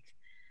 but like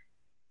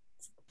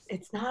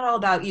it's not all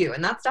about you.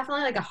 And that's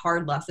definitely like a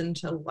hard lesson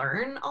to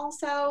learn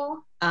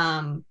also.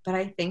 But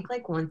I think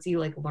like once you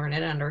like learn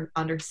it and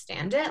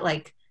understand it,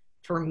 like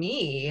for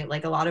me,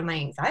 like a lot of my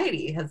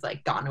anxiety has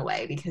like gone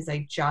away because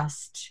I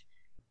just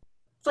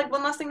it's like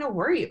one less thing to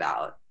worry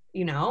about,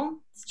 you know?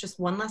 It's just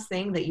one less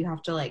thing that you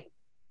have to like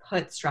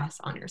put stress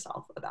on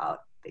yourself about,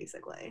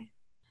 basically.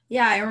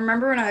 Yeah, I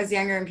remember when I was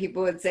younger and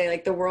people would say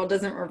like the world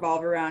doesn't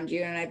revolve around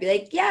you, and I'd be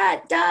like, yeah,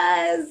 it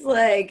does.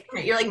 Like,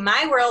 Right, you're like,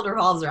 my world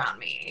revolves around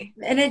me.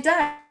 and it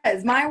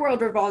does. My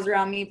world revolves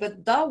around me,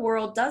 but the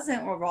world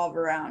doesn't revolve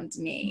around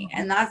me. Mhm.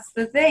 And that's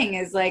the thing,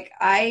 is like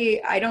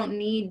I don't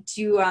need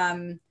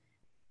to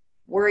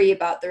worry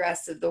about the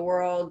rest of the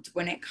world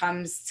when it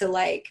comes to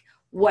like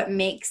what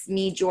makes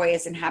me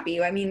joyous and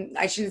happy. I mean,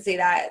 I shouldn't say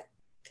that,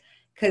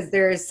 because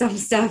there's some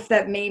stuff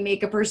that may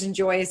make a person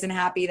joyous and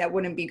happy that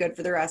wouldn't be good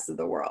for the rest of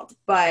the world.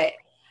 But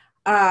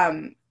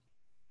um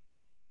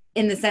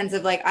in the sense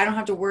of like, I don't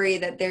have to worry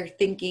that they're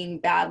thinking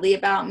badly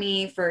about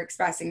me for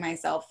expressing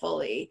myself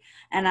fully.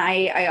 And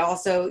I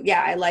also,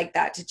 yeah, I like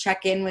that. To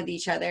check in with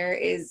each other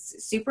is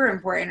super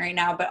important right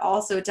now, but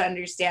also to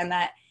understand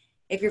that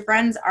if your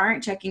friends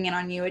aren't checking in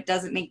on you, it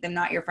doesn't make them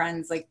not your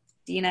friends. Like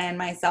Dena and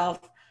myself,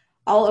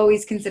 I'll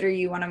always consider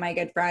you one of my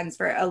good friends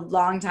for a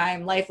long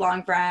time,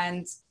 lifelong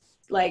friends.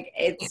 Like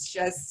it's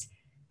just,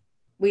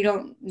 we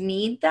don't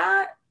need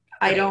that.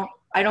 I Right. don't,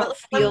 I But don't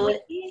like, feel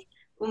it.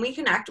 when we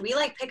connect, we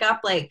like pick up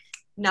like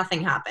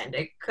nothing happened.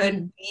 It Mm-hmm.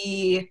 could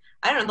be,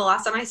 I don't know, the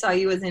last time I saw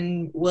you was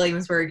in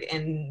Williamsburg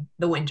in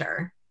the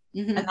winter.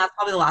 And Mm-hmm. that's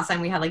probably the last time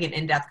we had like an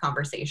in-depth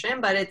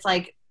conversation, but it's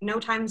like no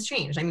time's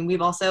changed. I mean,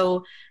 we've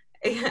also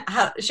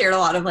shared a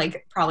lot of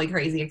like probably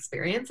crazy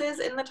experiences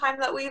in the time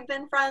that we've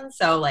been friends.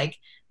 So like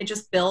it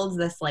just builds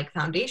this like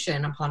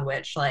foundation upon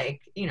which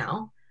like, you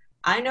know,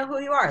 I know who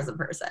you are as a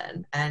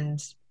person and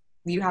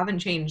you haven't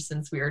changed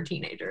since we were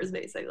teenagers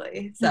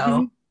basically. So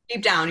Mm-hmm.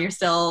 deep down you're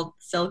still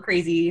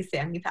crazy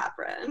Sammy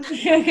Paprin.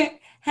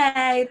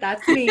 Hey,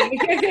 that's me.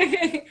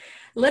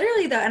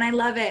 Literally though, and I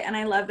love it, and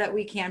I love that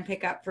we can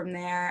pick up from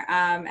there,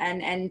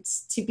 and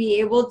to be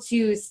able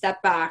to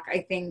step back. I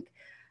think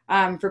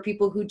for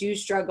people who do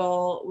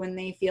struggle when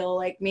they feel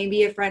like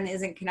maybe a friend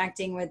isn't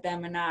connecting with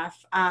them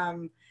enough,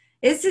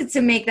 is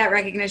to make that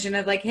recognition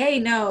of like, hey,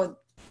 no,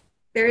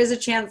 there is a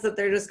chance that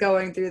they're just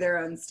going through their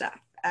own stuff,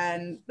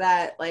 and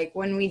that like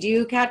when we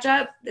do catch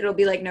up, it'll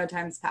be like no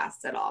time's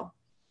passed at all.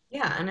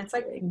 Yeah, and it's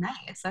like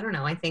nice. I don't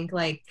know. I think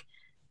like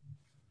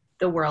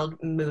the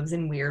world moves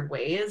in weird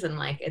ways and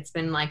like it's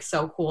been like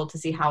so cool to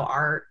see how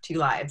our two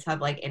lives have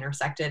like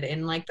intersected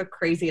in like the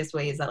craziest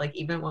ways that like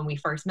even when we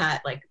first met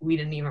like we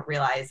didn't even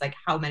realize like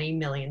how many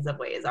millions of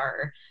ways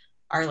our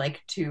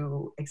like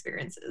two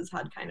experiences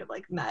had kind of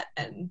like met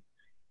and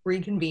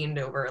reconvened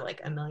over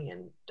like a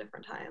million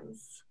different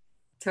times.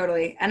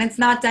 Totally. And it's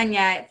not done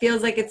yet. It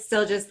feels like it's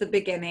still just the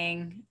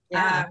beginning.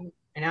 Yeah,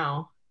 I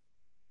know.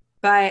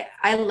 But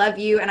I love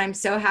you, and I'm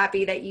so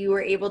happy that you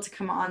were able to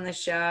come on the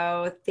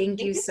show. Thank Thank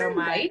you you for so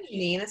much. inviting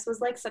me. This was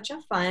like such a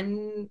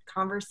fun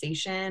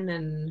conversation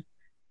and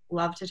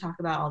love to talk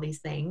about all these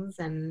things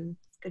and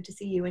it's good to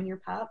see you and your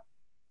pup.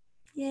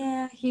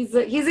 Yeah, he's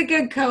a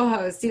good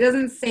co-host. He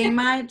doesn't say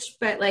much,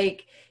 but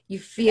like you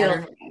feel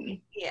Better.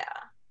 him. Yeah.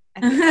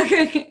 I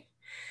feel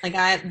like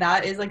I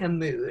that is like a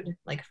mood,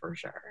 like for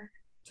sure.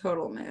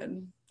 Total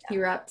mood. He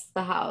Yeah. reps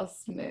the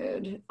house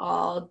mood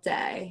all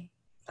day.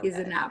 So He's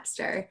a good.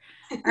 napster.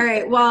 All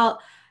right.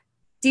 Well,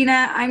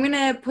 Dena, I'm going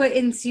to put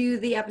into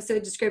the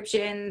episode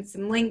description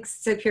some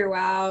links to Pure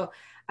Wow.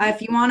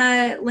 If you want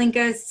to link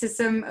us to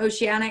some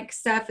oceanic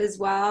stuff as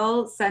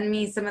well, send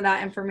me some of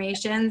that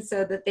information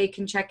so that they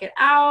can check it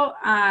out.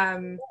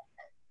 And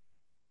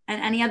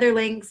any other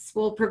links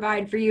we'll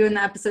provide for you in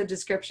the episode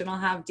description. I'll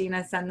have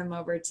Dena send them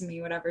over to me,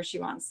 whatever she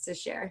wants to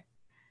share.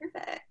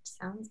 Perfect.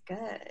 Sounds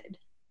good.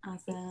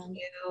 Thank Awesome.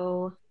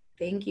 you.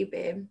 Thank you,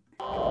 babe.